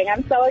amazing.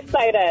 I'm so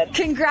excited.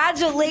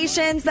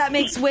 Congratulations. That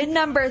makes win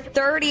number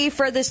 30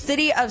 for the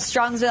city of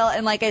Strongsville.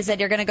 And like I said,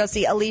 you're going to go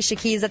see Alicia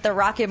Keys at the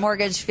Rocket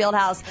Mortgage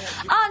Fieldhouse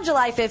on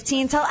July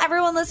 15. Tell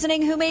everyone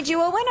listening who made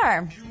you a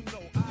winner.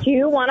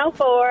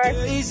 Q104.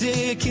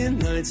 Crazy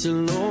nights are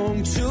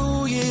long,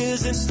 2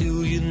 years and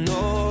still you're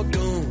not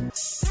gone.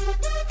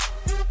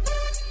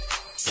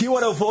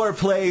 Q104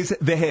 plays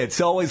the hits,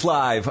 always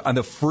live on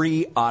the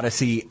free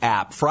Odyssey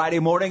app. Friday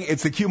morning,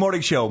 it's the Q Morning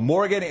Show.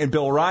 Morgan and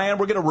Bill Ryan,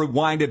 we're going to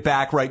rewind it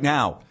back right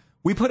now.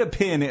 We put a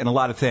pin in a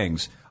lot of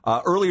things.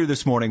 Earlier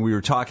this morning, we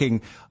were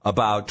talking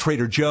about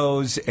Trader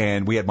Joe's,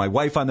 and we had my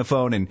wife on the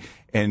phone,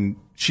 and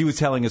she was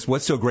telling us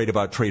what's so great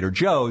about Trader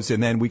Joe's.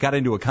 And then we got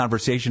into a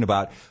conversation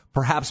about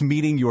perhaps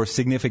meeting your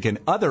significant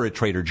other at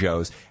Trader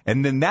Joe's.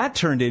 And then that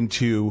turned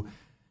into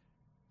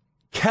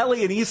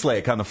Kelly in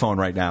Eastlake on the phone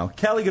right now.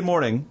 Kelly, good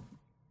morning.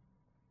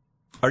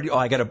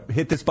 I got to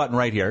hit this button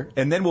right here,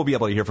 and then we'll be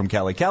able to hear from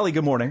Kelly. Kelly,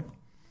 good morning.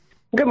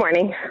 Good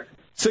morning.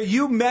 So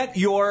you met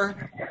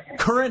your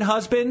current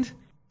husband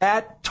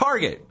at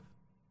Target.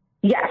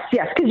 Yes,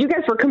 because you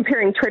guys were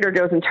comparing Trader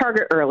Joe's and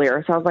Target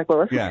earlier, so I was like,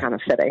 well, this is kind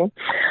of fitting.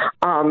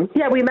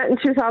 We met in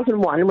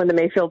 2001 when the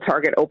Mayfield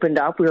Target opened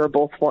up. We were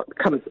both a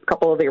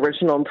couple of the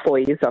original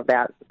employees of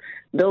that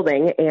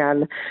building,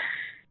 and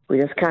we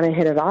just kind of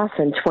hit it off,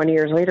 and 20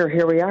 years later,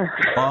 here we are.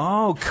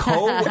 Oh,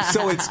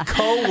 so it's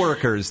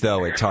co-workers,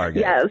 though, at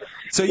Target. Yes.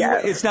 So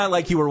it's not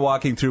like you were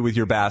walking through with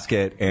your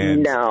basket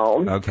and...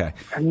 No. Okay.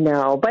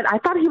 No, but I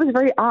thought he was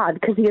very odd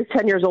because he is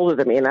 10 years older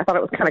than me, and I thought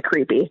it was kind of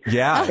creepy.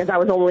 Yeah. Because I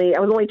was only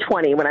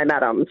 20 when I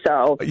met him,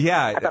 so...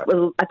 Yeah. I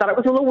thought it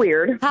was a little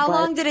weird. How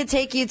long did it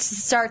take you to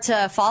start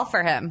to fall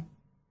for him?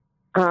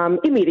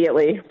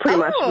 Immediately, pretty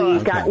much. We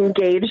got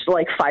engaged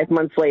like 5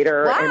 months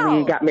later, and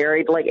we got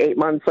married like 8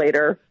 months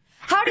later.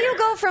 How do you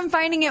go from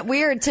finding it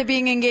weird to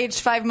being engaged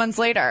 5 months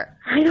later?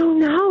 I don't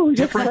know.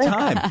 Different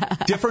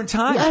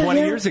time, 20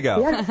 years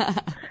ago.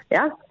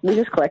 Yeah, we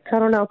just clicked. I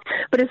don't know.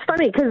 But it's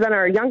funny because then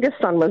our youngest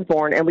son was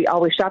born, and we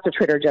always shopped at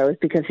Trader Joe's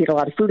because he had a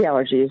lot of food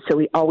allergies, so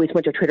we always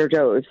went to Trader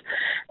Joe's.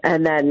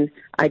 And then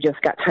I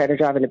just got tired of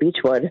driving to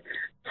Beechwood.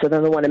 So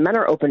then the one in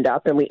Menor opened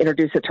up, and we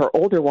introduced it to our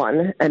older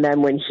one. And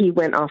then when he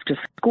went off to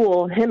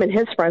school, him and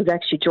his friends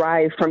actually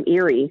drive from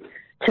Erie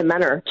to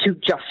Menor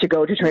just to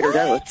go to Trader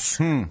Joe's.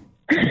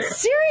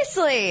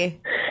 Seriously,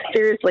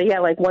 yeah,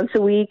 like once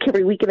a week,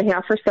 every week and a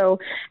half or so,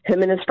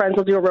 him and his friends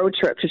will do a road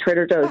trip to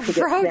Trader Joe's to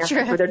get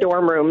snacks for their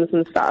dorm rooms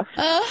and stuff.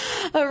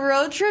 A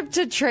road trip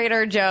to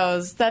Trader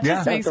Joe's. That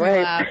just makes me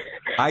laugh.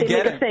 They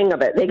make a thing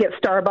of it. They get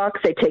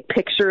Starbucks, they take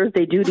pictures,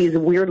 they do these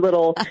weird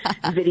little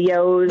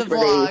videos. The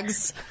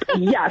vlogs.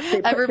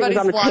 They put things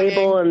on the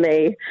table and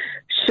they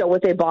show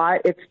what they bought.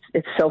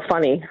 It's so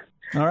funny.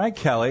 All right,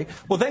 Kelly.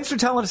 Well, thanks for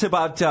telling us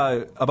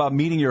about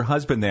meeting your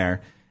husband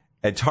there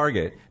at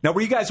Target. Now,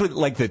 were you guys with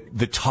like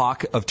the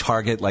talk of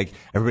Target? Like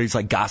everybody's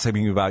like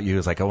gossiping about you.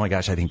 It's like, oh my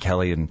gosh, I think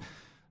Kelly and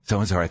so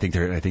and so. I think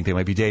they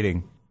might be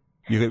dating.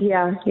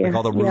 Yeah. Like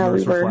all the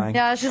rumors were flying.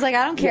 Yeah, she's like,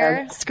 I don't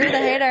care. Screw the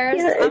haters.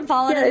 I'm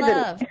falling in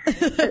love.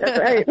 That's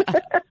right.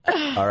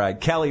 All right,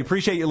 Kelly.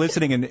 Appreciate you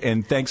listening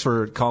and thanks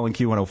for calling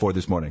Q104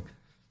 this morning.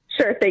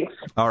 Sure, thanks.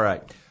 All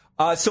right.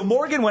 So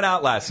Morgan went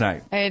out last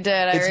night. I did.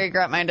 I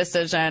regret my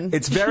decision.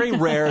 It's very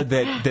rare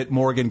that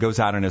Morgan goes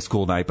out on a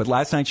school night, but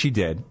last night she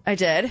did. I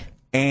did.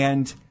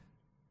 And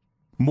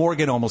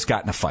Morgan almost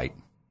got in a fight.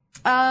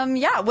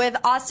 With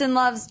Austin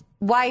Love's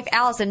wife,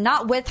 Allison.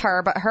 Not with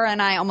her, but her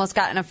and I almost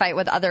got in a fight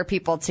with other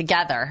people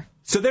together.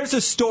 So there's a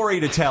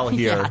story to tell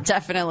here. Yeah,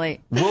 definitely.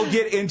 We'll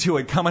get into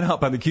it coming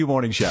up on the Q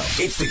Morning Show.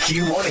 It's the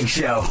Q Morning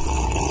Show.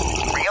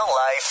 Real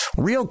life,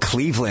 real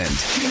Cleveland.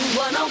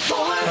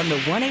 Q104. From the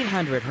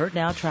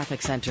 1-800-HURT-NOW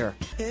Traffic Center.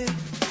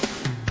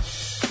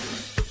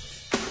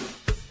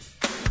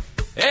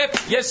 If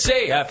You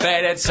see a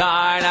faded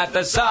sign at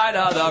the side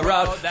of the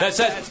road that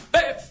says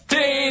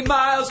 15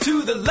 miles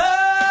to the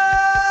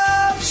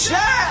Love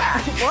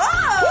Shack.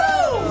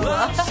 Whoa!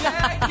 Love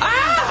Shack.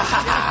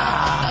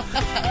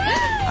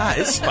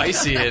 It's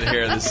spicy in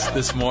here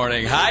this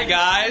morning. Hi,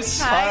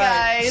 guys.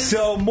 Hi, guys.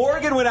 So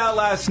Morgan went out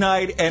last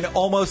night and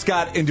almost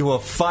got into a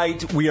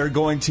fight. We are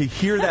going to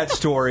hear that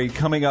story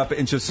coming up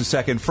in just a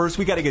second. First,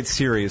 we got to get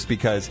serious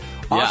because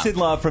Austin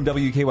Love from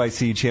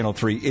WKYC Channel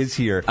 3 is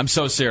here. I'm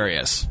so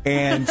serious.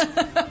 And,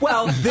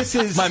 well, this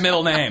is... my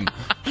middle name.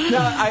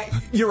 No,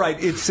 you're right.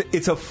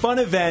 It's a fun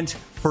event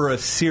for a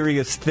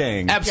serious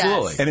thing.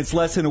 Absolutely. Yes. And it's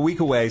less than a week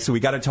away, so we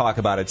got to talk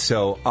about it.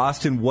 So,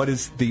 Austin, what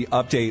is the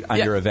update on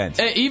your event?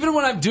 Even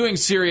when I'm doing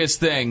serious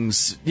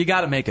things, you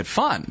got to make it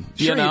fun.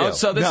 Sure you know? you do.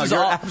 So this is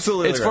you're all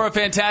absolutely it's right. for a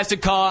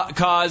fantastic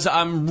cause.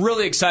 I'm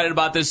really excited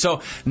about this.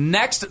 So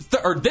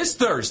this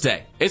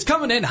Thursday, it's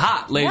coming in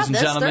hot, ladies and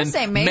this gentlemen.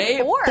 Thursday,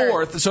 May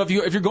 4th. So if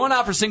you're going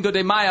out for Cinco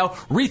de Mayo,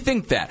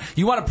 rethink that.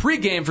 You want to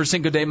pregame for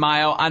Cinco de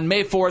Mayo on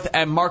May 4th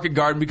at Market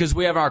Garden because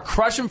we have our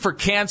Crush 'em for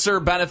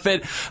Cancer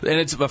benefit, and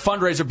it's a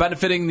fundraiser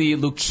benefiting the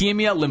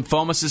Leukemia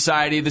Lymphoma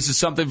Society. This is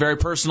something very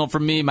personal for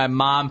me. My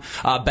mom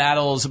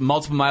battles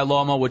multiple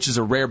myeloma, which is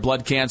a rare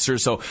blood cancer.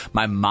 So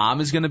my mom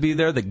is going to be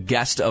there, the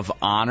guest of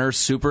honor.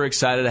 Super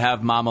excited to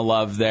have Mama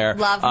Love there.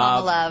 Love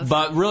Mama Love.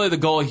 But really the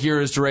goal here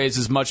is to raise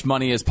as much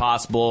money as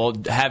possible,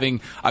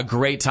 having a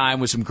great time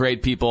with some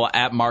great people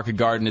at Market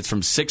Garden. It's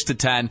from 6 to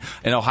 10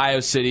 in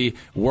Ohio City.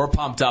 We're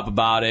pumped up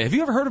about it. Have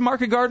you ever heard of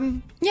Market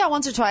Garden? Yeah,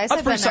 once or twice.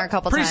 I've been there a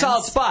couple times. Pretty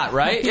solid spot,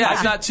 right? Yeah,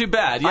 it's not too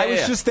bad. I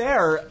was just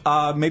there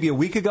maybe a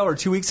week ago or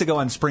 2 weeks ago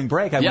on spring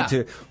break. I went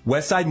to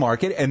West Side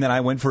Market, and then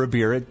I went for a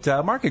beer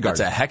at Market Garden. That's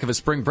a heck of a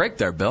spring break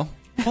there, Bill.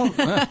 What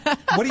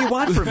do you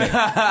want from me?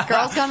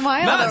 Girls Gone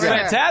Wild. No, it's over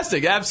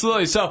fantastic.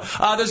 Absolutely. So there's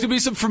going to be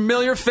some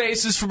familiar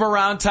faces from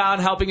around town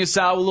helping us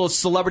out with a little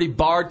celebrity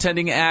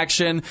bartending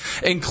action,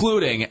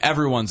 including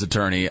everyone's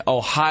attorney,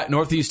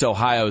 Northeast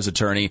Ohio's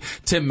attorney,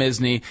 Tim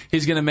Misney.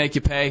 He's going to make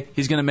you pay.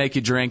 He's going to make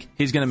you drink.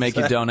 He's going to make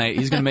you donate.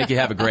 He's going to make you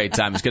have a great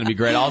time. It's going to be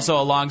great.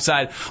 Also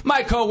alongside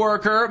my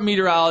coworker,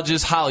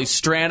 meteorologist Holly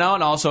Strano,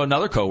 and also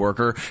another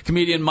coworker,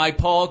 comedian Mike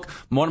Polk,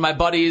 one of my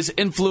buddies,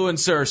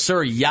 influencer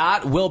Sir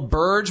Yacht, Will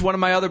Burge, one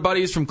of my other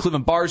buddies from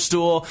Cleveland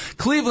Barstool,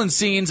 Cleveland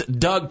Scenes,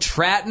 Doug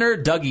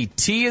Tratner, Dougie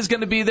T is going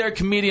to be there,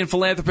 comedian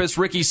philanthropist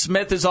Ricky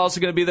Smith is also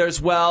going to be there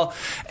as well.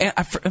 And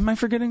am I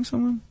forgetting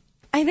someone?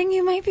 I think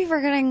you might be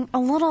forgetting a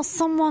little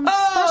someone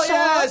Oh, special.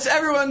 yes,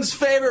 everyone's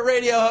favorite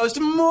radio host,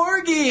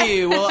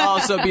 Morgie, will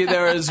also be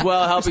there as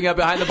well, helping out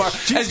behind the bar.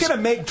 She's going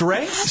to make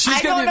drinks?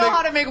 I don't know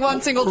how to make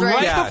one single drink.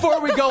 Right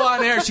before we go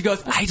on air, she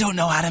goes, I don't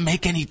know how to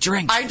make any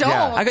drinks. I don't.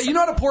 Yeah. I go, you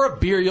know how to pour a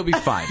beer, you'll be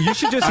fine. You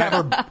should just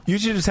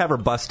have her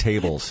bust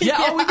tables. Yeah,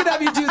 oh, we could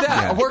have you do that.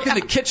 Yeah. Work in the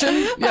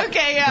kitchen. Yeah.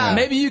 Okay, yeah.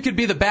 Maybe you could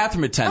be the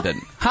bathroom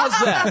attendant. How's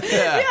that?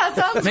 Yeah,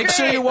 sounds Make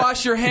sure great. you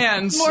wash your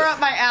hands. More up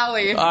my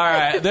alley. All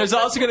right. There's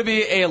also going to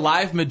be a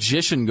live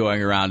magician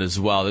going around as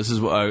well. This is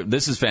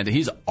fantastic.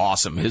 He's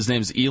awesome. His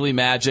name's Ely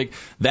Magic.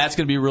 That's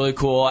going to be really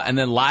cool. And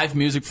then live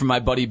music from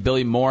my buddy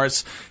Billy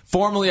Morris,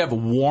 formerly of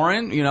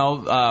Warren. You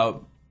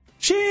know,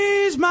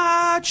 she's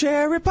my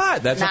cherry pie.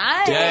 That's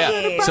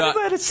nice. So,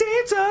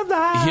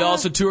 he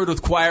also toured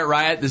with Quiet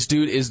Riot. This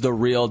dude is the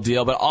real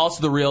deal, but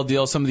also the real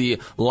deal. Some of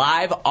the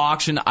live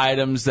auction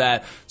items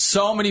that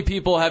so many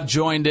people have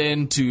joined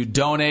in to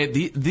donate.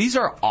 These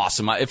are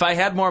awesome. If I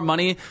had more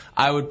money,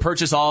 I would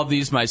purchase all of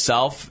these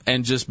myself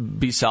and just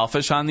be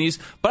selfish on these.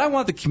 But I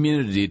want the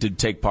community to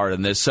take part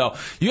in this. So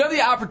you have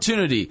the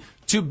opportunity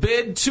to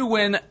bid to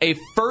win a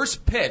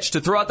first pitch,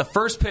 to throw out the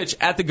first pitch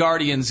at the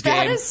Guardians game.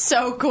 That is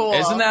so cool.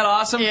 Isn't that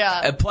awesome?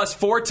 Yeah. And plus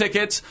 4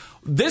 tickets.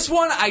 This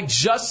one I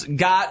just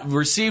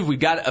received. We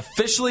got it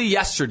officially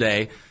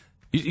yesterday.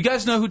 You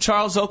guys know who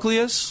Charles Oakley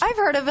is? I've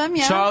heard of him,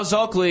 yeah. Charles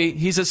Oakley,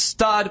 he's a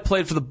stud,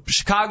 played for the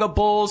Chicago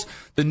Bulls,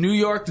 the New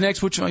York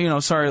Knicks, which,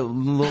 sorry, a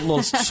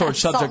little sore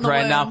subject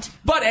right now.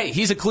 But hey,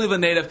 he's a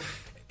Cleveland native.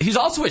 He's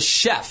also a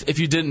chef, if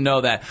you didn't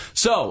know that.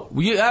 So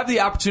you have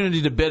the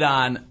opportunity to bid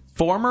on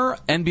former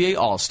NBA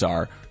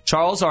All-Star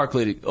Charles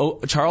Oakley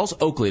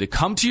to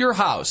come to your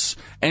house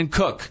and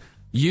cook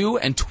you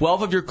and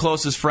 12 of your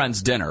closest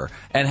friends dinner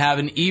and have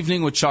an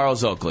evening with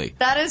Charles Oakley.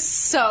 That is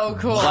so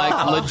cool.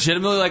 Like,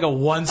 legitimately like a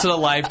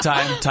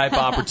once-in-a-lifetime type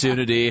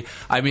opportunity.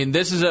 I mean,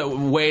 this is a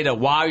way to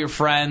wow your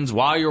friends,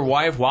 wow your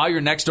wife, wow your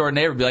next-door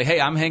neighbor. Be like,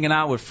 hey, I'm hanging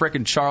out with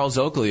frickin' Charles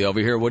Oakley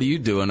over here. What are you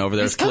doing over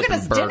there? He's cooking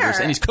us burgers. dinner.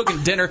 And he's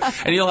cooking dinner,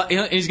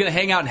 and he's going to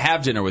hang out and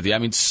have dinner with you. I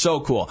mean,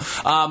 so cool.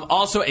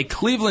 Also, a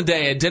Cleveland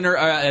Day, a dinner.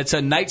 It's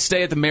a night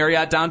stay at the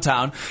Marriott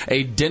downtown,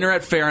 a dinner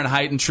at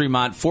Fahrenheit in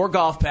Tremont, 4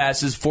 golf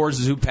passes, 4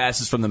 zoo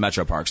passes from the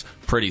Metro Parks.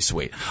 Pretty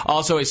sweet.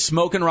 Also, a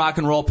smoke and rock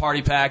and roll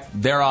party pack.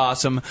 They're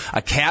awesome. A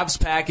Cavs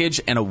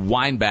package and a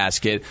wine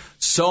basket.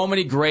 So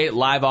many great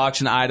live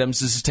auction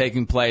items. This is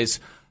taking place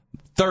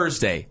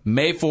Thursday,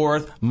 May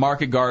 4th,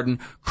 Market Garden,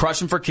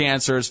 Crushing for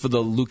Cancers for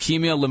the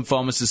Leukemia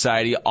Lymphoma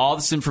Society. All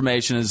this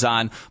information is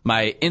on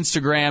my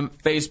Instagram,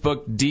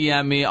 Facebook,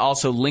 DM me.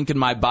 Also, link in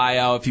my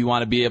bio if you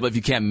want to be able, if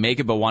you can't make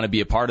it but want to be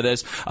a part of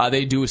this.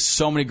 They do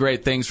so many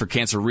great things for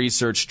cancer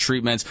research,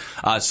 treatments,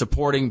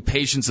 supporting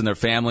patients and their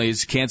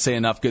families. Can't say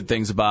enough good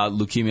things about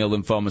Leukemia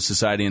Lymphoma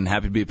Society, and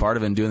happy to be a part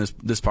of it and doing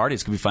this party.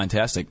 It's going to be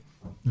fantastic.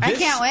 I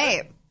can't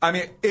wait. I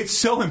mean, it's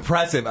so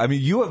impressive. I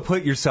mean, you have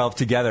put yourself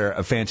together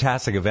a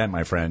fantastic event,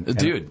 my friend.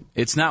 Dude,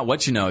 it's not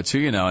what you know, it's who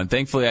you know. And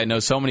thankfully, I know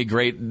so many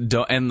great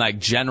and like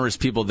generous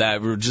people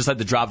that were just at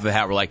the drop of a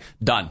hat were like,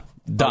 done.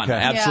 Okay.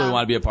 Absolutely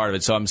want to be a part of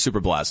it. So I'm super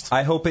blessed.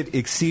 I hope it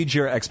exceeds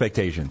your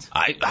expectations.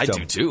 I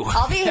do too.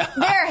 I'll be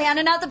there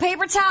handing out the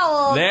paper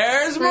towels.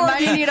 There's more.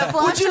 Reminding you to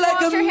flush. Would you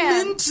like a your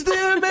mint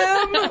there,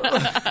 ma'am?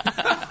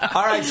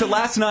 All right. So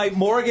last night,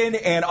 Morgan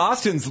and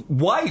Austin's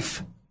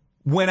wife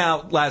went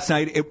out last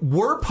night.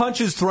 Were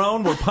punches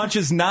thrown? Were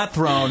punches not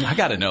thrown? I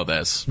got to know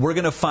this. We're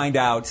going to find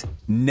out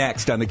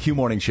next on the Q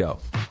Morning Show.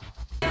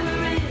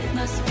 It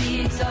must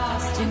be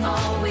exhausting,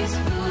 always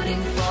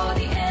rooting for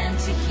the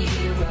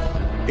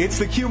anti-hero. It's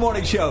the Q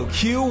Morning Show,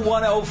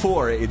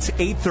 Q104. It's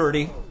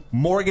 8:30.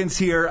 Morgan's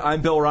here.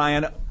 I'm Bill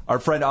Ryan. Our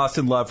friend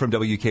Austin Love from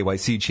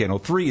WKYC Channel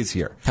 3 is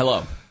here.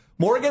 Hello.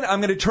 Morgan, I'm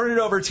going to turn it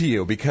over to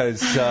you because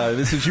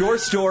this is your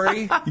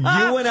story.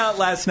 You went out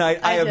last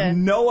night. I have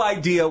no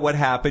idea what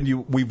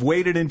happened. We've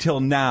waited until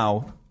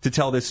now to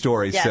tell this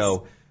story. Yes.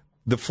 So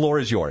the floor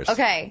is yours.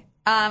 Okay.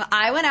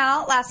 I went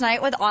out last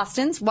night with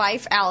Austin's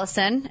wife,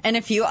 Allison, and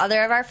a few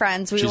other of our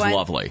friends. She's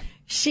lovely.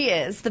 She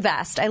is the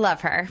best. I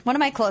love her. One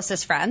of my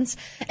closest friends.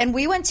 And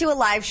we went to a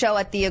live show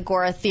at the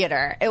Agora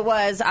Theater. It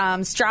was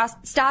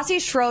Stassi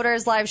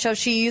Schroeder's live show.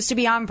 She used to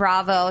be on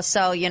Bravo,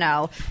 so, you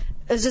know,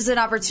 it was just an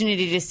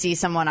opportunity to see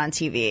someone on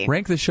TV.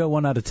 Rank the show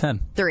 1 out of 10.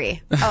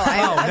 3.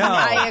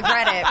 I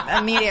regret it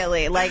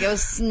immediately. Like, it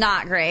was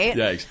not great.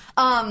 Yikes.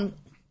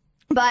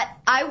 But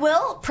I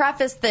will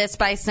preface this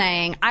by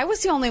saying I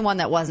was the only one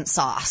that wasn't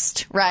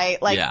sauced,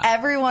 right? Like,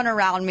 everyone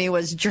around me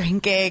was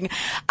drinking.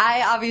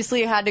 I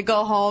obviously had to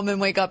go home and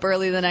wake up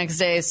early the next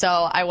day, so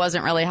I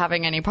wasn't really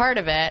having any part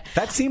of it.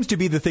 That seems to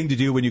be the thing to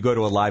do when you go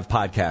to a live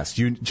podcast.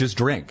 You just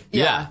drink.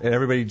 Yeah. And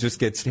everybody just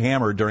gets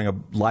hammered during a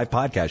live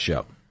podcast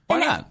show. Why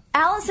not?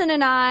 Allison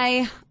and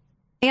I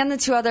and the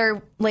two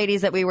other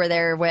ladies that we were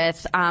there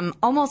with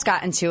almost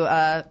got into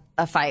a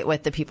fight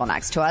with the people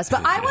next to us.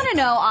 But I want to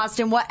know,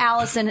 Austin, what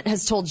Allison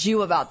has told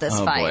you about this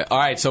fight. Boy. All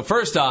right. So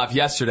first off,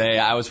 yesterday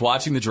I was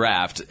watching the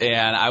draft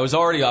and I was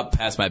already up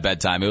past my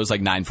bedtime. It was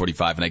like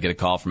 9:45 and I get a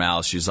call from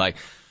Alice. She's like,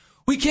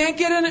 "We can't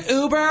get an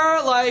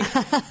Uber. Like,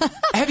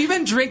 have you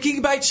been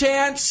drinking by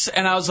chance?"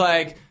 And I was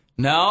like,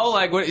 "No."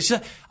 Like, what? She's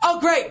like, "Oh,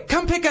 great.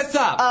 Come pick us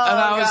up." Oh, and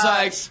I was gosh.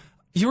 like,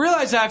 "You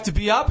realize I have to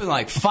be up in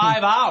like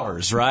 5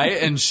 hours, right?"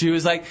 And she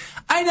was like,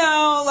 "I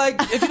know,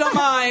 like, if you don't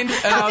mind." And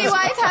happy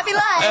wife, happy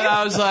life. And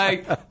I was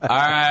like, "All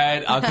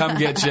right, I'll come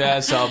get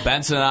you." So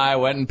Benson and I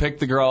went and picked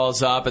the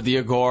girls up at the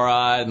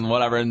Agora and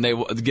whatever, and they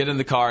get in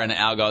the car, and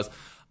Al goes,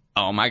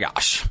 "Oh my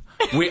gosh,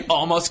 we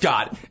almost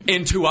got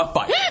into a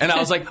fight." And I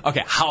was like,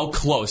 "Okay, how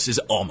close is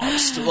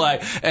almost?"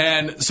 Like,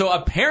 and so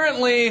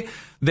apparently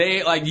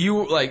they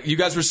you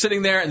guys were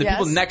sitting there, and the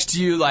people next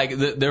to you, like,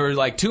 there were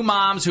like two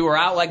moms who were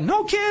out, like,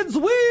 "No kids,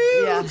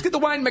 let's get the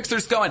wine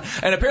mixers going."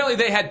 And apparently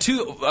they had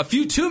a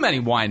few too many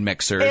wine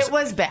mixers. It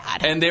was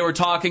bad, and they were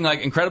talking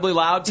like incredibly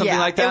loud, something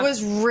like that. It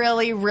was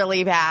really,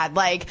 really bad.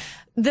 Like,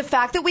 the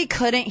fact that we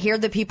couldn't hear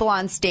the people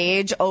on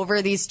stage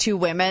over these two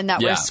women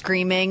that were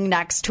screaming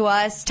next to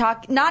us,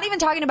 not even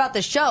talking about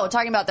the show,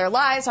 talking about their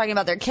lives, talking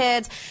about their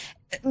kids.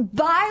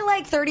 By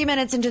like 30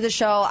 minutes into the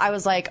show, I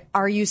was like,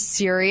 "Are you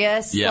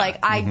serious?" Yeah. Like,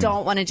 I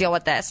don't want to deal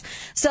with this.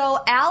 So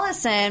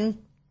Allison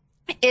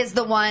is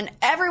the one,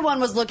 everyone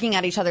was looking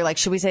at each other like,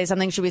 "Should we say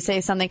something? Should we say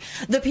something?"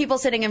 The people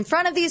sitting in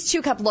front of these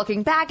two kept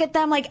looking back at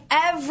them. Like,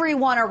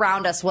 everyone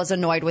around us was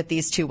annoyed with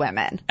these two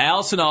women.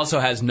 Allison also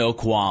has no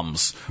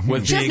qualms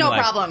with just being no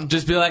like, problem.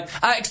 Just be like,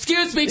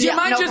 "Excuse me, do you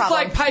mind no just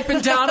problem. like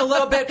piping down a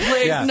little bit,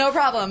 please?" Yeah. No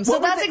problem. So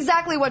that's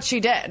exactly what she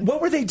did. What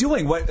were they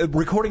doing?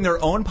 Recording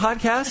their own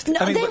podcast?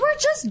 No,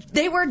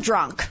 they were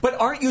drunk. But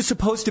aren't you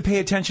supposed to pay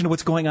attention to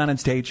what's going on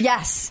stage?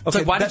 Yes. It's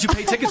like, why did you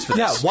pay tickets for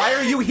this? Yeah, why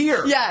are you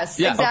here? Yes,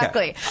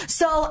 exactly. Okay.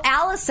 So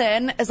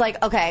Allison is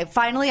like, "Okay,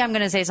 finally I'm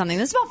going to say something."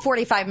 This is about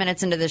 45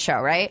 minutes into the show,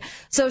 right?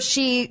 So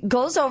she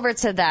goes over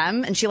to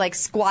them and she like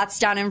squats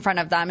down in front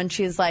of them and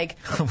she's like,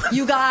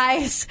 "You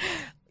guys,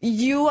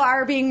 you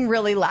are being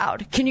really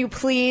loud. Can you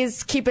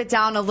please keep it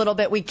down a little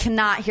bit? We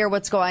cannot hear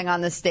what's going on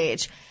the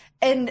stage."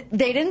 And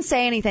they didn't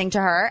say anything to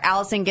her.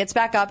 Allison gets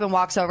back up and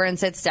walks over and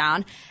sits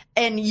down,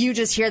 and you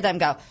just hear them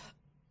go,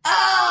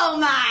 "Oh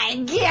my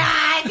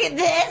God,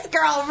 this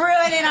girl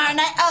ruining our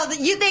night. Oh,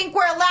 you think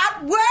we're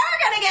loud? We're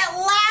going to get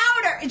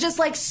louder." It's just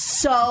like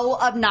so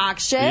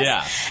obnoxious.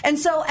 Yeah. And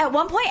so at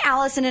one point,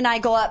 Allison and I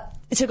go up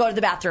to go to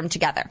the bathroom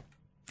together.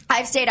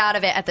 I've stayed out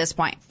of it at this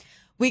point.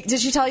 Did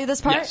she tell you this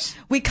part? Yes.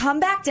 We come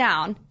back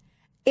down,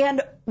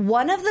 And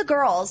one of the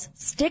girls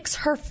sticks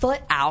her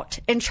foot out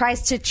and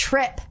tries to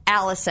trip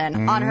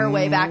Allison on her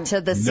way back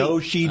to the seat. No,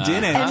 she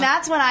didn't. And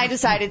that's when I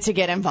decided to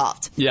get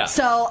involved. Yeah.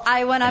 So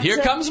I went up Here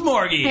comes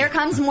Morgie. Here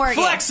comes Morgie.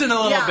 Flexing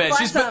a little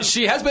bit.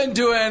 She has been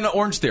doing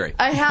Orange Theory.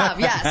 I have,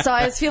 yes. So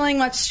I was feeling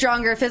much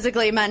stronger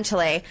physically,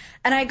 mentally.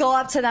 And I go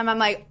up to them.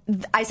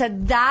 I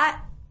said,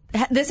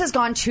 this has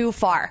gone too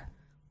far.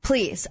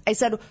 Please. I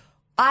said,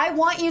 I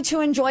want you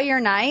to enjoy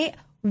your night.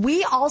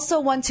 We also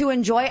want to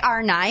enjoy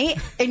our night,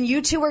 and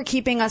you two are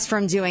keeping us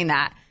from doing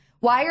that.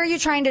 Why are you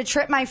trying to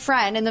trip my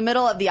friend in the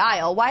middle of the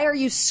aisle? Why are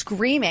you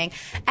screaming?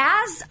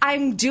 As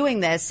I'm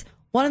doing this,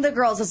 one of the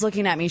girls is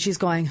looking at me. She's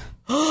going,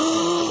 and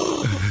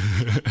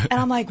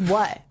I'm like,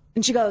 what?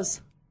 And she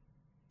goes,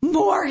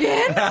 Morgan?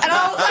 And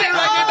I was like, oh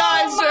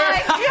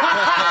my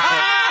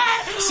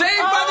God.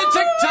 Saved by the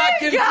TikTok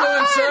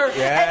influencer.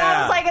 Yeah. And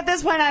I was like, at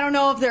this point, I don't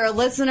know if they're a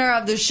listener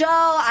of the show.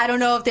 I don't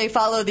know if they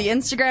follow the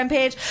Instagram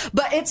page.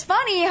 But it's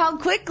funny how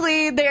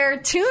quickly their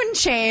tune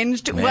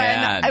changed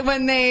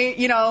when they,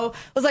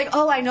 was like,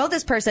 oh, I know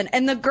this person.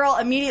 And the girl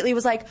immediately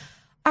was like,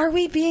 are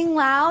we being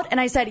loud? And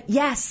I said,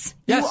 yes,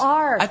 you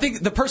are. I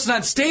think the person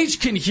on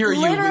stage can hear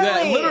you.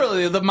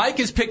 Literally, the mic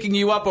is picking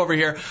you up over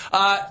here.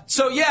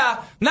 So,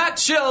 not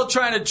chill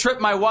trying to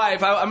trip my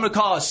wife. I'm going to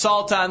call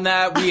assault on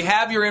that. We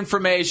have your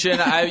information.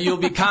 You'll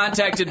be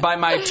contacted by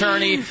my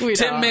attorney,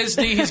 Tim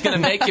Misney. He's going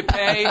to make you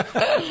pay.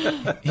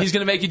 He's going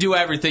to make you do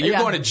everything. You're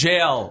going to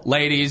jail,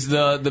 ladies,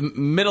 the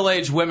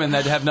middle-aged women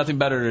that have nothing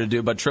better to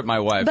do but trip my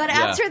wife. But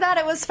after that,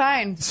 it was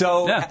fine.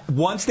 So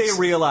once they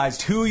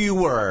realized who you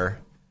were,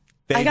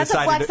 I got to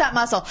flex that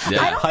muscle.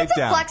 Yeah. I don't get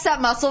to flex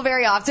that muscle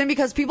very often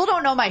because people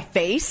don't know my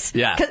face.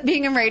 Yeah.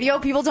 Being in radio,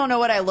 people don't know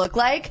what I look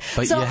like.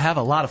 But you have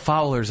a lot of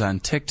followers on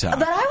TikTok.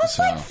 But I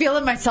was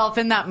feeling myself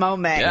in that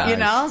moment.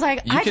 Yeah. I was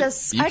like, I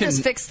just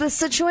fixed this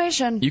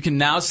situation. You can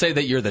now say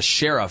that you're the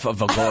sheriff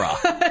of Agora,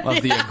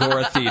 of the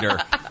Agora Theater.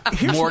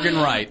 Morgan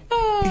Wright.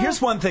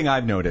 Here's one thing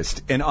I've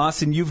noticed. And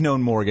Austin, you've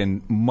known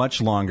Morgan much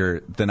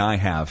longer than I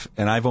have.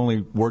 And I've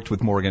only worked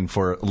with Morgan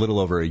for a little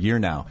over a year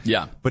now.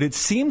 Yeah. But it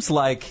seems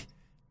like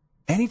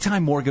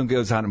anytime Morgan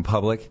goes out in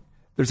public,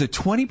 there's a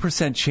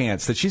 20%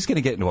 chance that she's going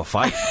to get into a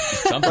fight.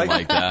 Something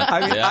like that.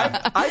 I mean,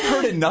 I've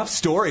heard enough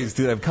stories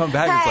that have come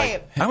back. It's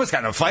like, I almost got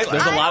into a fight.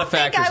 There's a lot of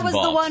factors I was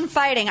involved. the one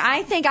fighting.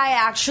 I think I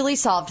actually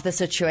solved the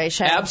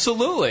situation.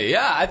 Absolutely,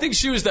 yeah. I think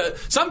she was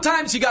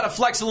sometimes you got to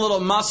flex a little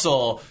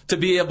muscle to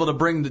be able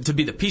to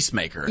be the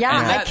peacemaker. Yeah,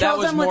 and I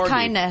killed him with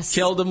kindness.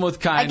 Killed him with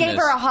kindness. I gave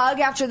her a hug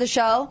after the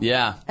show.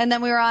 Yeah. And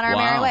then we were on our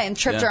merry way and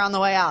tripped her on the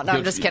way out. No,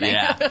 I'm just kidding.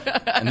 Yeah.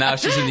 And now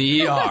she's in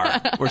the ER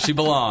where she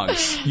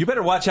belongs. You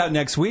better watch out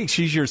next week.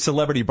 She's your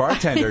celebrity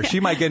bartender. She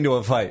might get into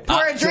a fight.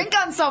 Pour a drink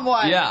on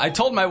someone. Yeah, I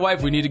told my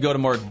wife we need to go to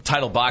more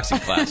title boxing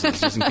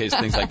classes just in case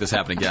things like this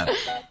happen again.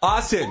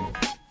 Austin,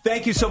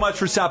 thank you so much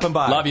for stopping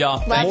by. Love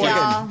y'all.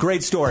 Morgan,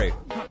 great story.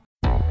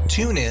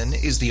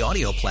 TuneIn is the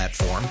audio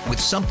platform with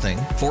something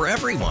for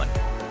everyone.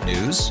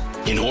 News.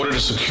 In order to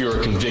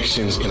secure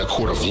convictions in a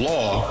court of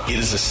law, it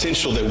is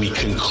essential that we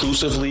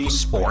conclusively.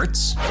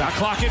 Sports. Got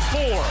clock at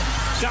 4.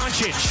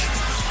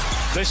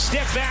 Doncic. The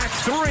step back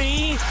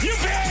 3. You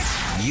bet.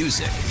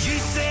 Music. You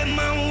set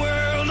my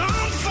world on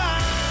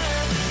fire.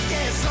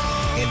 Yes,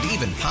 and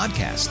even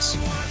podcasts.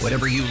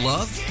 Whatever you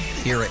love,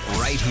 hear it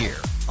right here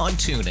on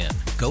TuneIn.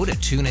 Go to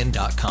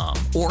TuneIn.com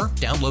or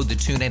download the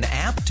TuneIn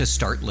app to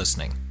start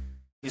listening.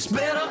 It's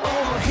better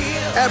over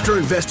here. After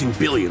investing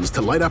billions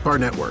to light up our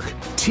network,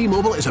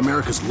 T-Mobile is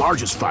America's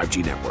largest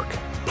 5G network.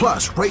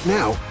 Plus, right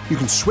now, you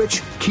can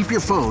switch, keep your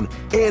phone,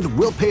 and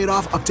we'll pay it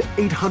off up to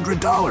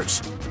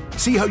 $800.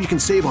 See how you can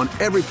save on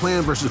every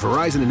plan versus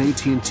Verizon and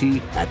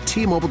AT&T at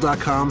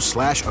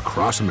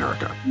T-Mobile.com/across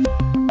America.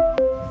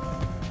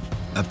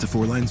 Up to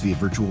 4 lines via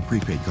virtual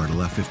prepaid card.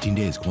 Allow 15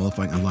 days.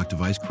 Qualifying unlocked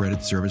device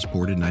credit service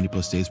ported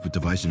 90+ states with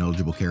device and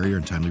eligible carrier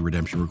and timely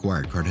redemption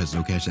required. Card has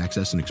no cash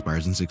access and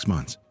expires in 6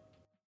 months.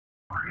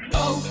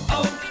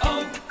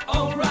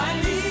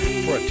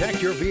 O'Reilly.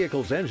 Protect your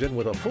vehicle's engine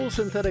with a full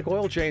synthetic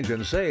oil change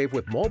and save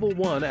with Mobile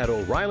One at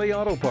O'Reilly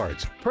Auto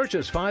Parts.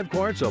 Purchase 5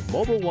 quarts of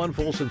Mobile One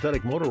full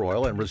synthetic motor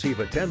oil and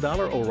receive a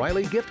 $10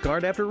 O'Reilly gift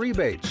card after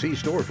rebate. See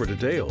store for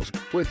details.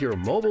 With your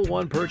Mobile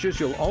One purchase,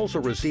 you'll also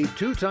receive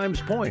 2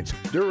 times points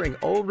during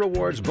O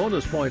Rewards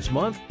Bonus Points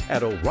Month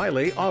at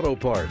O'Reilly Auto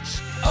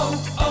Parts.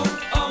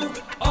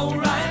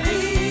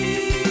 O'Reilly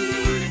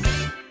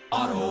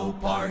Auto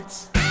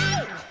Parts.